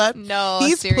 He slept. No,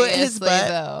 he's put his butt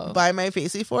though. By my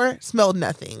face before, smelled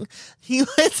nothing. He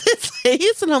wets his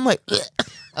face, and I'm like, ugh.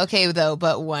 Okay, though,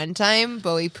 but one time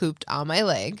Bowie pooped on my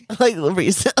leg.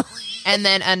 Recently. And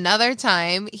then another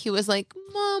time he was like,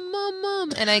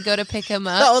 Mom. And I go to pick him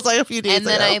up. That was like a few days and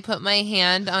then ago. I put my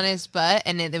hand on his butt,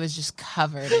 and it was just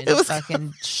covered in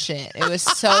fucking shit. It was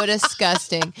so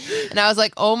disgusting. And I was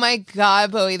like, oh my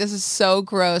God, Bowie, this is so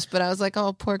gross. But I was like,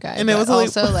 oh, poor guy. And but it was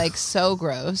also like so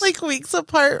gross. Like weeks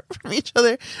apart from each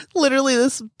other. Literally,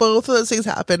 both of those things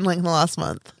happened like in the last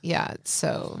month. Yeah, it's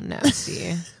so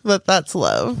nasty. But that's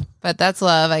love. But that's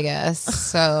love, I guess.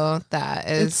 So that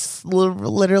is... It's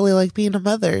literally like being a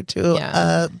mother to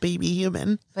a baby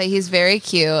human. But he's very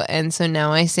cute, and so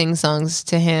now I sing songs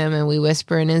to him, and we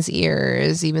whisper in his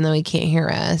ears, even though he can't hear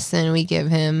us, and we give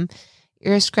him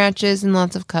ear scratches and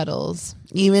lots of cuddles.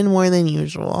 Even more than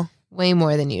usual. Way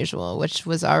more than usual, which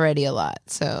was already a lot.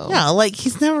 So yeah, like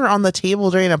he's never on the table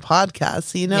during a podcast,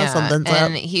 so something's up.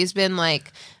 And he's been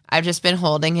like... I've just been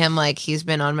holding him like he's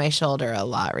been on my shoulder a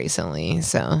lot recently.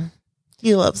 So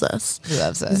he loves us. He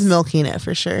loves us. He's milking it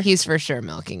for sure. He's for sure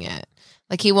milking it.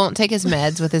 Like he won't take his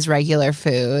meds with his regular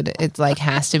food. It's like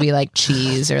has to be like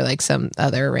cheese or like some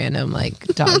other random like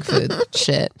dog food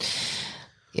shit.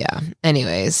 Yeah.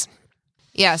 Anyways.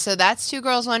 Yeah, so that's 2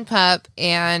 Girls, 1 Pup.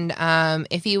 And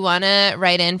if you want to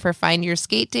write in for Find Your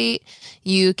Skate Date,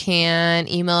 you can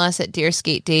email us at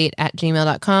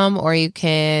dearskatedate@gmail.com, or you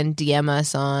can DM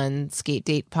us on Skate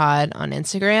Date Pod on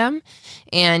Instagram.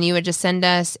 And you would just send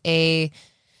us a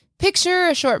picture,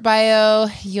 a short bio,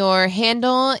 your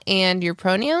handle, and your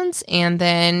pronouns. And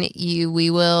then we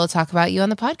will talk about you on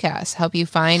the podcast, help you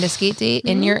find a skate date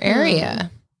in your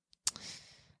area.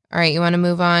 All right, you want to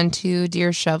move on to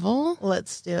Dear Shovel?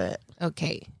 Let's do it.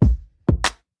 Okay.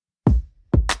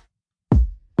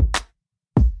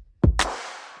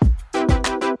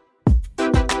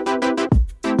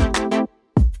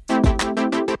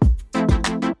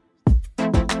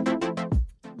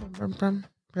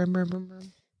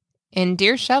 In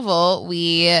Dear Shovel,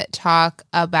 we talk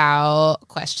about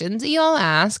questions that you all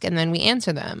ask, and then we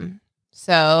answer them.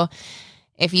 So...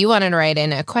 if you wanted to write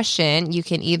in a question, you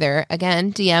can either,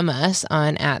 again, DM us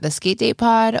on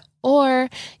 @theskatedatepod,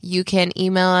 or you can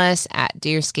email us at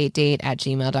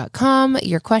dearskatedate@gmail.com.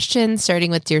 Your question starting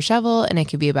with Dear Shovel, and it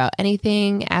could be about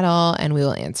anything at all, and we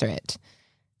will answer it.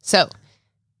 So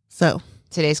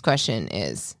today's question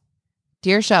is,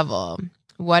 Dear Shovel,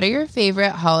 what are your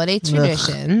favorite holiday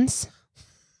traditions?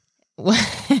 What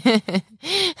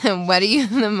are you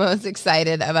the most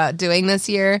excited about doing this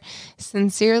year?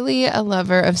 Sincerely, a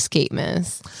lover of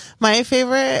Skatemas. My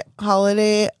favorite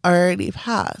holiday already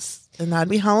passed, and that'd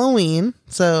be Halloween.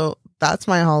 So that's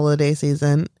my holiday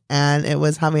season. And it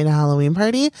was having a Halloween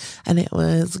party, and it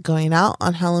was going out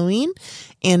on Halloween,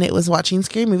 and it was watching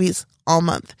scary movies all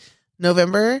month.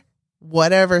 November,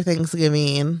 whatever,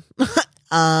 Thanksgiving,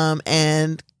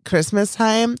 and Christmas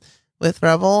time. With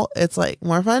Rebel, it's like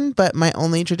more fun, but my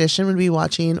only tradition would be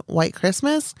watching White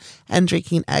Christmas and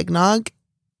drinking eggnog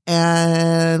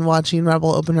and watching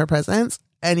Rebel open her presents.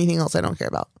 Anything else I don't care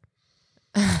about.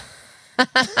 Hand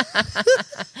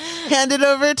it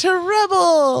over to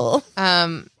Rebel.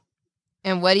 And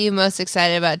what are you most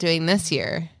excited about doing this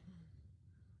year?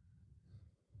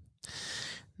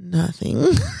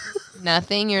 Nothing.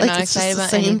 Nothing? You're not excited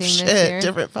about anything this year?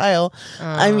 Different file.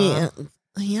 I mean...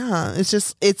 yeah, it's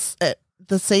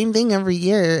the same thing every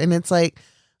year, and it's like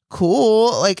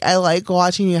cool. Like I like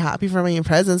watching you happy for my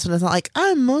presents, but it's not like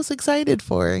I'm most excited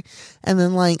for. And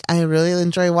then like I really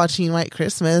enjoy watching White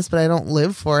Christmas, but I don't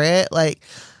live for it. Like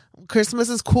Christmas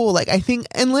is cool. Like I think,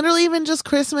 and literally even just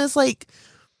Christmas like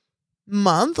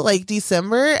month, like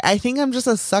December, I think I'm just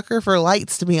a sucker for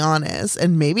lights, to be honest.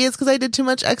 And maybe it's because I did too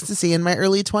much ecstasy in my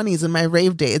early 20s and my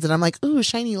rave days, and I'm like, ooh,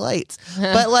 shiny lights.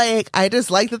 But like I just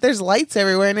like that there's lights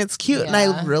everywhere, and it's cute. And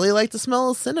I really like the smell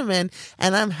of cinnamon,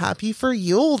 and I'm happy for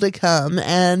Yule to come.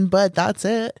 But that's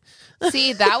it.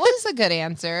 See, that was a good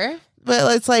answer.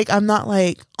 But it's like, I'm not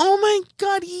like, oh my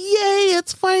God, yay,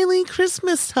 it's finally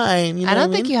Christmas time. You know I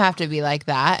don't think you have to be like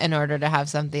that in order to have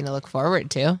something to look forward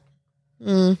to.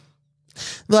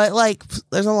 But like,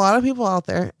 there's a lot of people out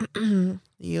there,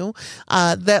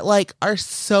 that like are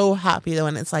so happy that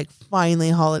when it's like finally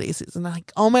holiday season, they're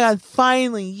like, oh my God,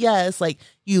 finally, yes. Like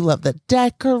you love the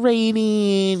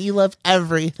decorating, you love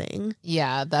everything.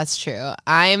 Yeah, that's true.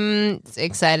 I'm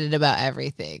excited about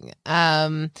everything.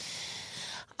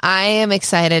 I am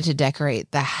excited to decorate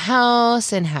the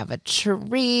house and have a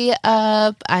tree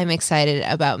up. I'm excited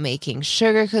about making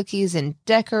sugar cookies and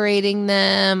decorating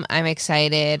them. I'm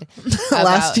excited.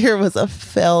 Last year was a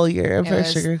failure of our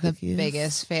sugar cookies. The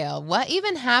biggest fail. What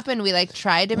even happened? We like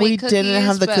tried to make cookies. We didn't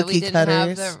have the cookie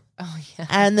cutters. Oh yeah.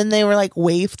 And then they were like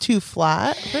way too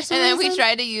flat. And then we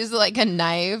tried to use like a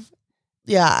knife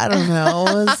Yeah, I don't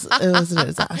know. It was a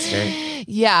disaster.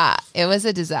 Yeah, it was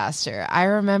a disaster. I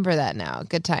remember that now.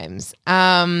 Good times.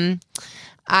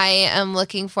 I am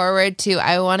looking forward to,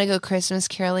 I want to go Christmas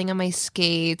caroling on my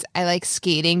skates. I like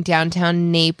skating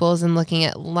downtown Naples and looking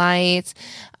at lights.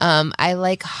 I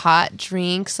like hot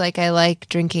drinks. Like I like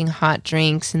drinking hot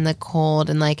drinks in the cold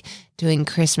and like doing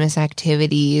Christmas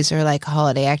activities or like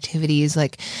holiday activities.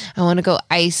 Like I want to go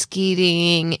ice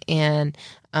skating and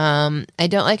I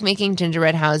don't like making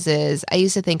gingerbread houses. I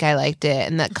used to think I liked it,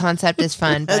 and that concept is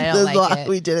fun, but I don't like it.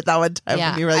 We did it that one time.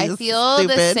 Yeah, when you were like, I feel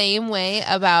stupid. the same way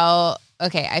about.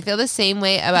 Okay, I feel the same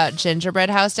way about gingerbread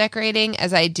house decorating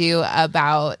as I do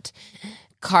about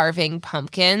carving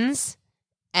pumpkins,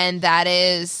 and that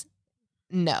is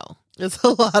no. It's a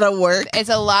lot of work. It's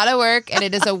a lot of work, and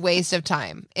it is a waste of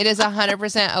time. It is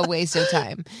 100% a waste of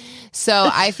time. So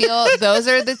I feel those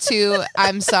are the two.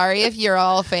 I'm sorry if you're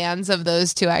all fans of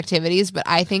those two activities, but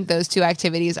I think those two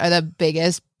activities are the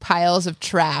biggest piles of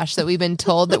trash that we've been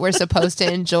told that we're supposed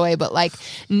to enjoy, but like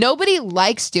nobody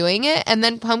likes doing it. And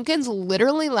then pumpkins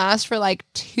literally last for like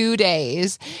 2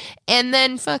 days. And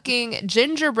then fucking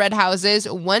gingerbread houses,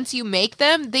 once you make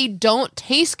them, they don't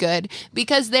taste good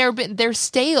because they're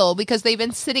stale because they've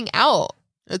been sitting out.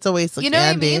 It's a waste of candy. You know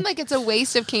what I mean? Like it's a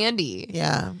waste of candy.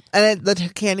 Yeah. And the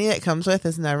candy it comes with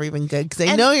is never even good because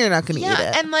they know you're not going to eat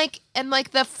it. And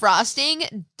like the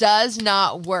frosting does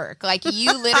not work. Like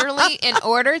you literally, in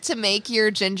order to make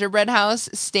your gingerbread house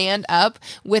stand up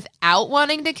without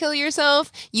wanting to kill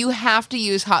yourself, you have to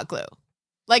use hot glue.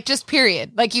 Like just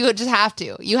period. Like you just have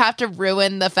to. You have to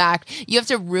ruin the fact. You have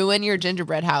to ruin your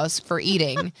gingerbread house for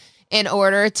eating. In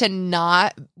order to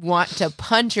not want to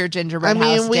punch your gingerbread house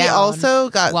down. I mean, we also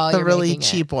got the really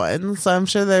cheap ones. So I'm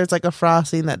sure there's like a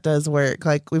frosting that does work.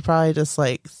 Like we probably just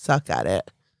like suck at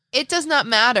it. It does not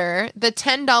matter. The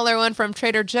 $10 one from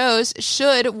Trader Joe's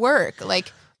should work.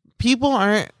 Like people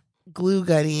aren't glue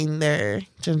gunning their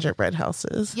gingerbread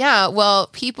houses. Yeah, well,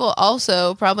 people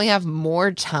also probably have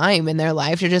more time in their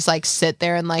life to just like sit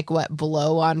there and like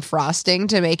blow on frosting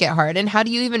to make it harden. How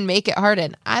do you even make it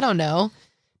harden? I don't know.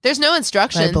 There's no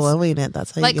instructions. By blowing it,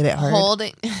 that's how like you get it hard.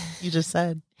 Holding. You just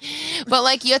said. But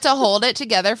like you have to hold it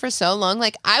together for so long.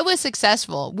 Like I was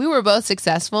successful. We were both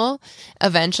successful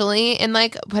eventually in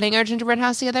like putting our gingerbread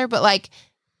house together, but like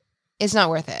it's not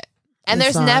worth it. And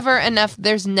there's never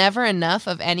enough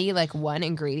of any like one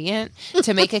ingredient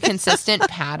to make a consistent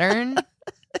pattern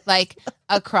like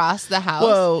across the house.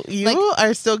 Whoa, you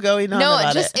are still going on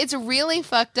about it. It's really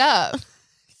fucked up.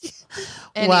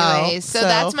 Anyways, so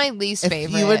that's my least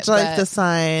favorite. You would like to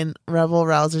sign Rebel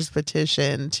Rousers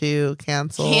petition to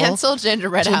cancel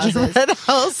gingerbread houses.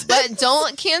 But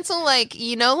don't cancel like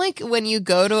when you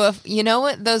go to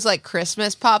what those like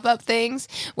Christmas pop-up things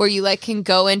where you like can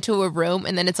go into a room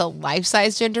and then it's a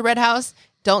life-size gingerbread house.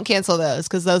 Don't cancel those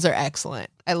because those are excellent.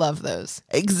 I love those.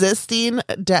 Existing,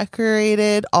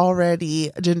 decorated,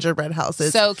 already gingerbread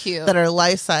houses. So cute. That are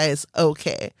life-size,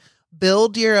 okay.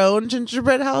 Build your own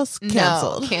gingerbread house?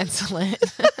 Canceled. No, cancel it.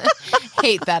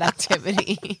 Hate that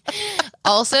activity.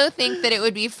 Also think that it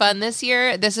would be fun this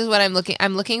year. This is what I'm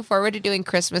looking forward to doing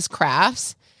Christmas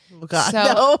crafts. Oh God,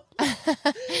 no.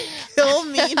 Kill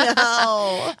me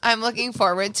now. I'm looking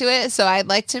forward to it. So I'd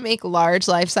like to make large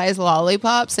life-size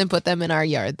lollipops and put them in our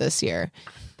yard this year.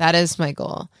 That is my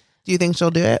goal. Do you think she'll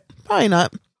do it? Probably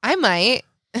not. I might.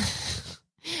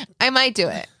 I might do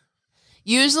it.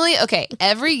 Usually, okay,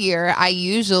 every year I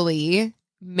usually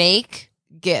make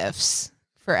gifts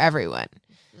for everyone.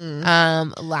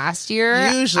 Last year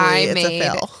I made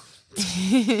a fail.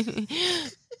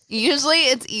 Usually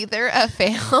it's either a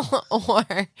fail or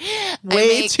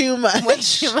way too much. Way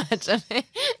too much of it.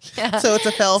 Yeah. So it's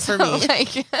a fail for me.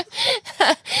 Like,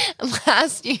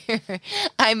 last year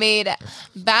I made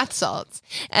bath salts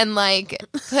and like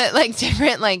put like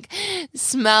different like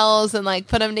smells and like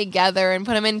put them together and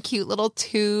put them in cute little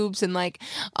tubes and like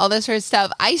all this sort of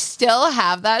stuff. I still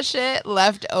have that shit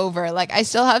left over. Like I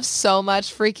still have so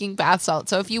much freaking bath salt.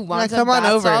 So if you want come on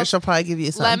over, salt, she'll probably give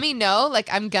you some. Let me know. Like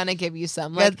I'm gonna give you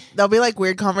some. Like there'll be like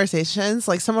weird conversations.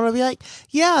 Like someone will be like,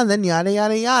 yeah, and then yada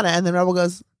yada yada, and then Rebel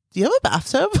goes, do you have a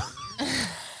bathtub?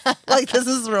 Like this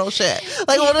is real shit.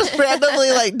 Like we'll just randomly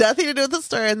like nothing to do with the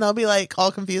story, and they'll be like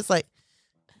all confused, like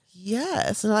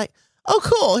yes, and I'm like, oh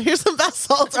cool, here's some bath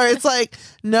salts, or it's like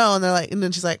no, and they're like, and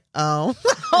then she's like, oh,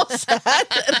 how sad,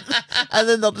 and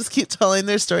then they'll just keep telling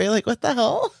their story, like what the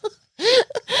hell.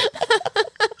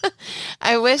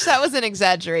 I wish that was an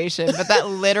exaggeration, but that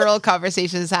literal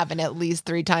conversation has happened at least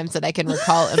 3 times that I can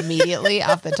recall immediately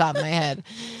off the top of my head.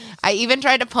 I even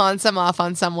tried to pawn some off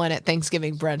on someone at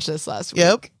Thanksgiving brunch this last week.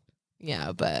 Yep.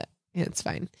 Yeah, but it's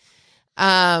fine.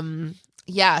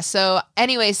 Yeah. So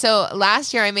anyway, so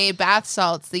last year I made bath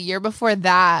salts. The year before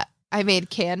that, I made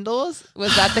candles.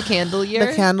 Was that the candle year?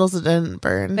 The candles that didn't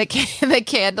burn. The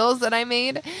candles that I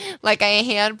made, like I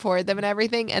hand poured them and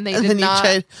everything, and they And did then not.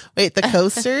 you tried, the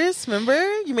coasters, remember?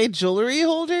 You made jewelry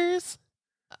holders?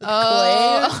 With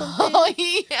Oh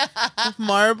yeah, with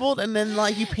marbled, and then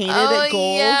like you painted oh it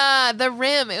gold. yeah, the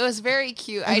rim. It was very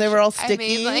cute. And they were all I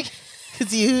sticky. made,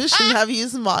 Because you should have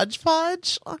used Mod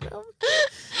Podge on them.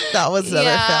 That was another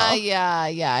yeah, fail.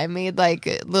 yeah. I made like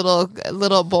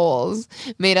little bowls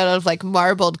made out of like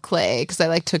marbled clay because I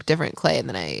like took different clay and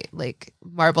then I like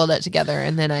marbled it together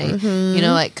and then I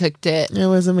like cooked it. It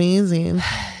was amazing.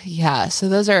 Yeah, so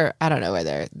those are I don't know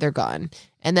where they're gone.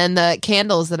 And then the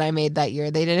candles that I made that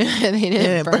year, they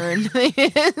didn't burn. They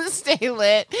didn't stay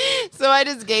lit. So I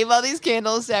just gave all these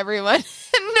candles to everyone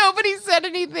and nobody said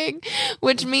anything,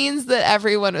 which means that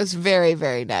everyone was very,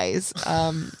 very nice.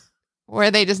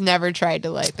 Or they just never tried to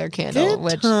light their candle, Good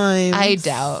which times. I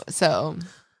doubt. So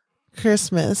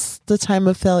Christmas, the time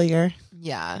of failure.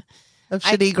 yeah. Of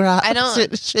shitty crafts. I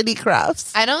don't- shitty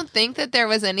crafts. I don't think that there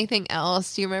was anything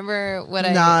else. Do you remember what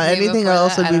I Nah, made anything before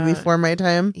else that? would I be don't- before my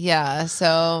time. Yeah,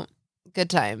 so good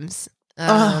times.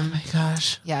 Oh my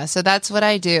gosh. Yeah, so that's what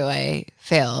I do. I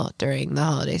fail during the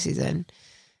holiday season,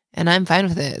 and I'm fine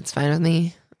with it. It's fine with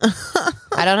me.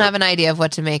 I don't have an idea of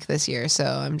what to make this year, so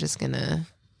I'm just gonna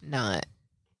not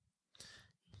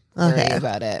worry Okay.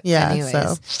 about it. Yeah, Anyways.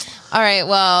 so. All right.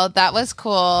 Well, that was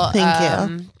cool. Thank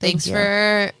you. Thanks you.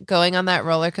 for going on that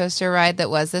roller coaster ride that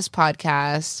was this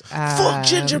podcast. Fuck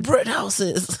gingerbread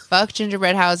houses. Fuck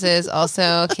gingerbread houses.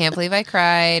 Also, Can't Believe I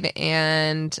Cried.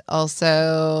 And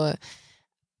also,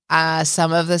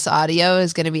 some of this audio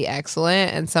is going to be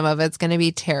excellent and some of it's going to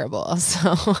be terrible.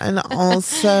 So, And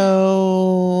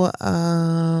also,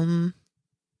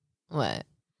 what?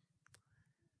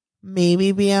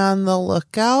 maybe be on the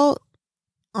lookout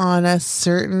on a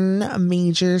certain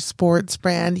major sports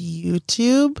brand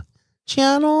YouTube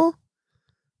channel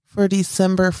for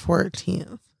December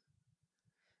 14th.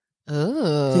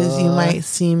 Ooh. Because you might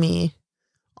see me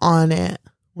on it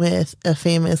with a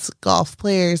famous golf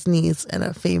player's niece and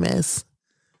a famous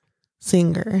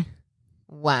singer.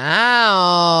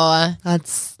 Wow.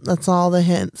 That's all the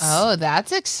hints. Oh,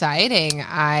 that's exciting.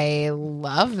 I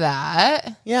love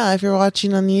that. Yeah, if you're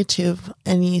watching on YouTube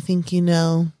and you think you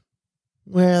know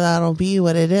where that'll be,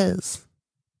 what it is,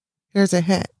 here's a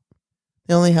hint.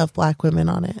 They only have black women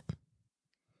on it.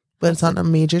 But it's on a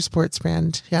major sports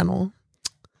brand channel.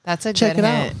 That's a Check good it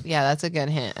hint. out. Yeah, that's a good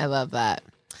hint. I love that.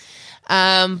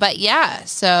 But yeah,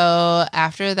 so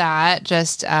after that,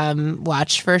 just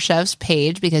watch for Chef's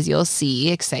page because you'll see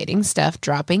exciting stuff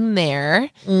dropping there.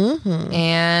 Mm-hmm.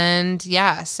 And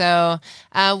yeah, so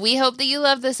we hope that you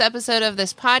love this episode of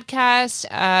this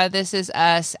podcast. This is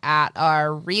us at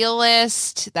our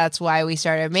realist. That's why we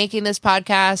started making this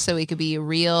podcast, so we could be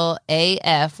real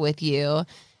AF with you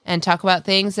and talk about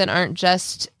things that aren't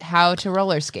just how to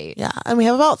roller skate. Yeah, and we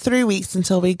have about 3 weeks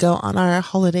until we go on our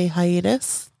holiday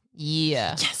hiatus.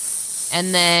 Yeah. Yes.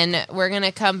 And then we're going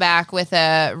to come back with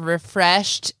a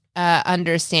refreshed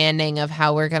understanding of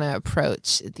how we're going to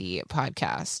approach the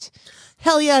podcast.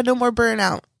 Hell yeah, no more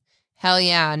burnout. Hell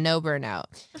yeah, no burnout.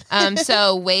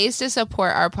 So ways to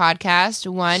support our podcast.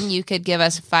 One, you could give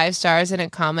us 5 stars and a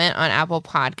comment on Apple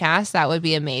Podcasts. That would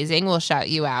be amazing. We'll shout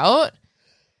you out.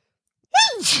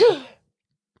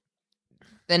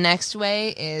 The next way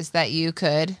is that you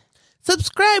could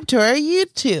Subscribe to our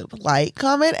YouTube. Like,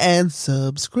 comment, and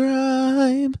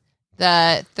subscribe.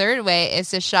 The third way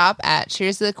is to shop at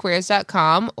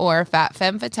cheerstothequeers.com or Fat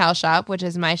Femme Fatale Shop, which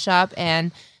is my shop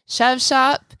and Shev's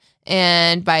shop.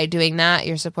 And by doing that,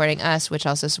 you're supporting us, which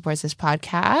also supports this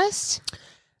podcast.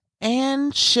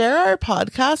 And share our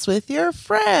podcast with your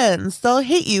friends. They'll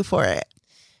hate you for it.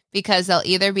 Because they'll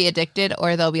either be addicted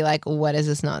or they'll be like, what is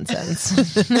this nonsense?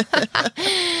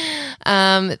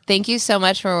 Thank you so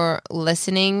much for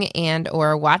listening and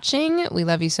or watching. We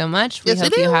love you so much. We Yes, we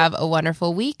hope you do. have a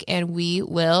wonderful week, and we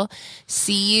will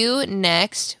see you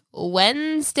next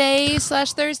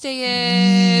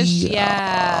Wednesday/Thursday-ish.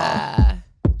 Yeah.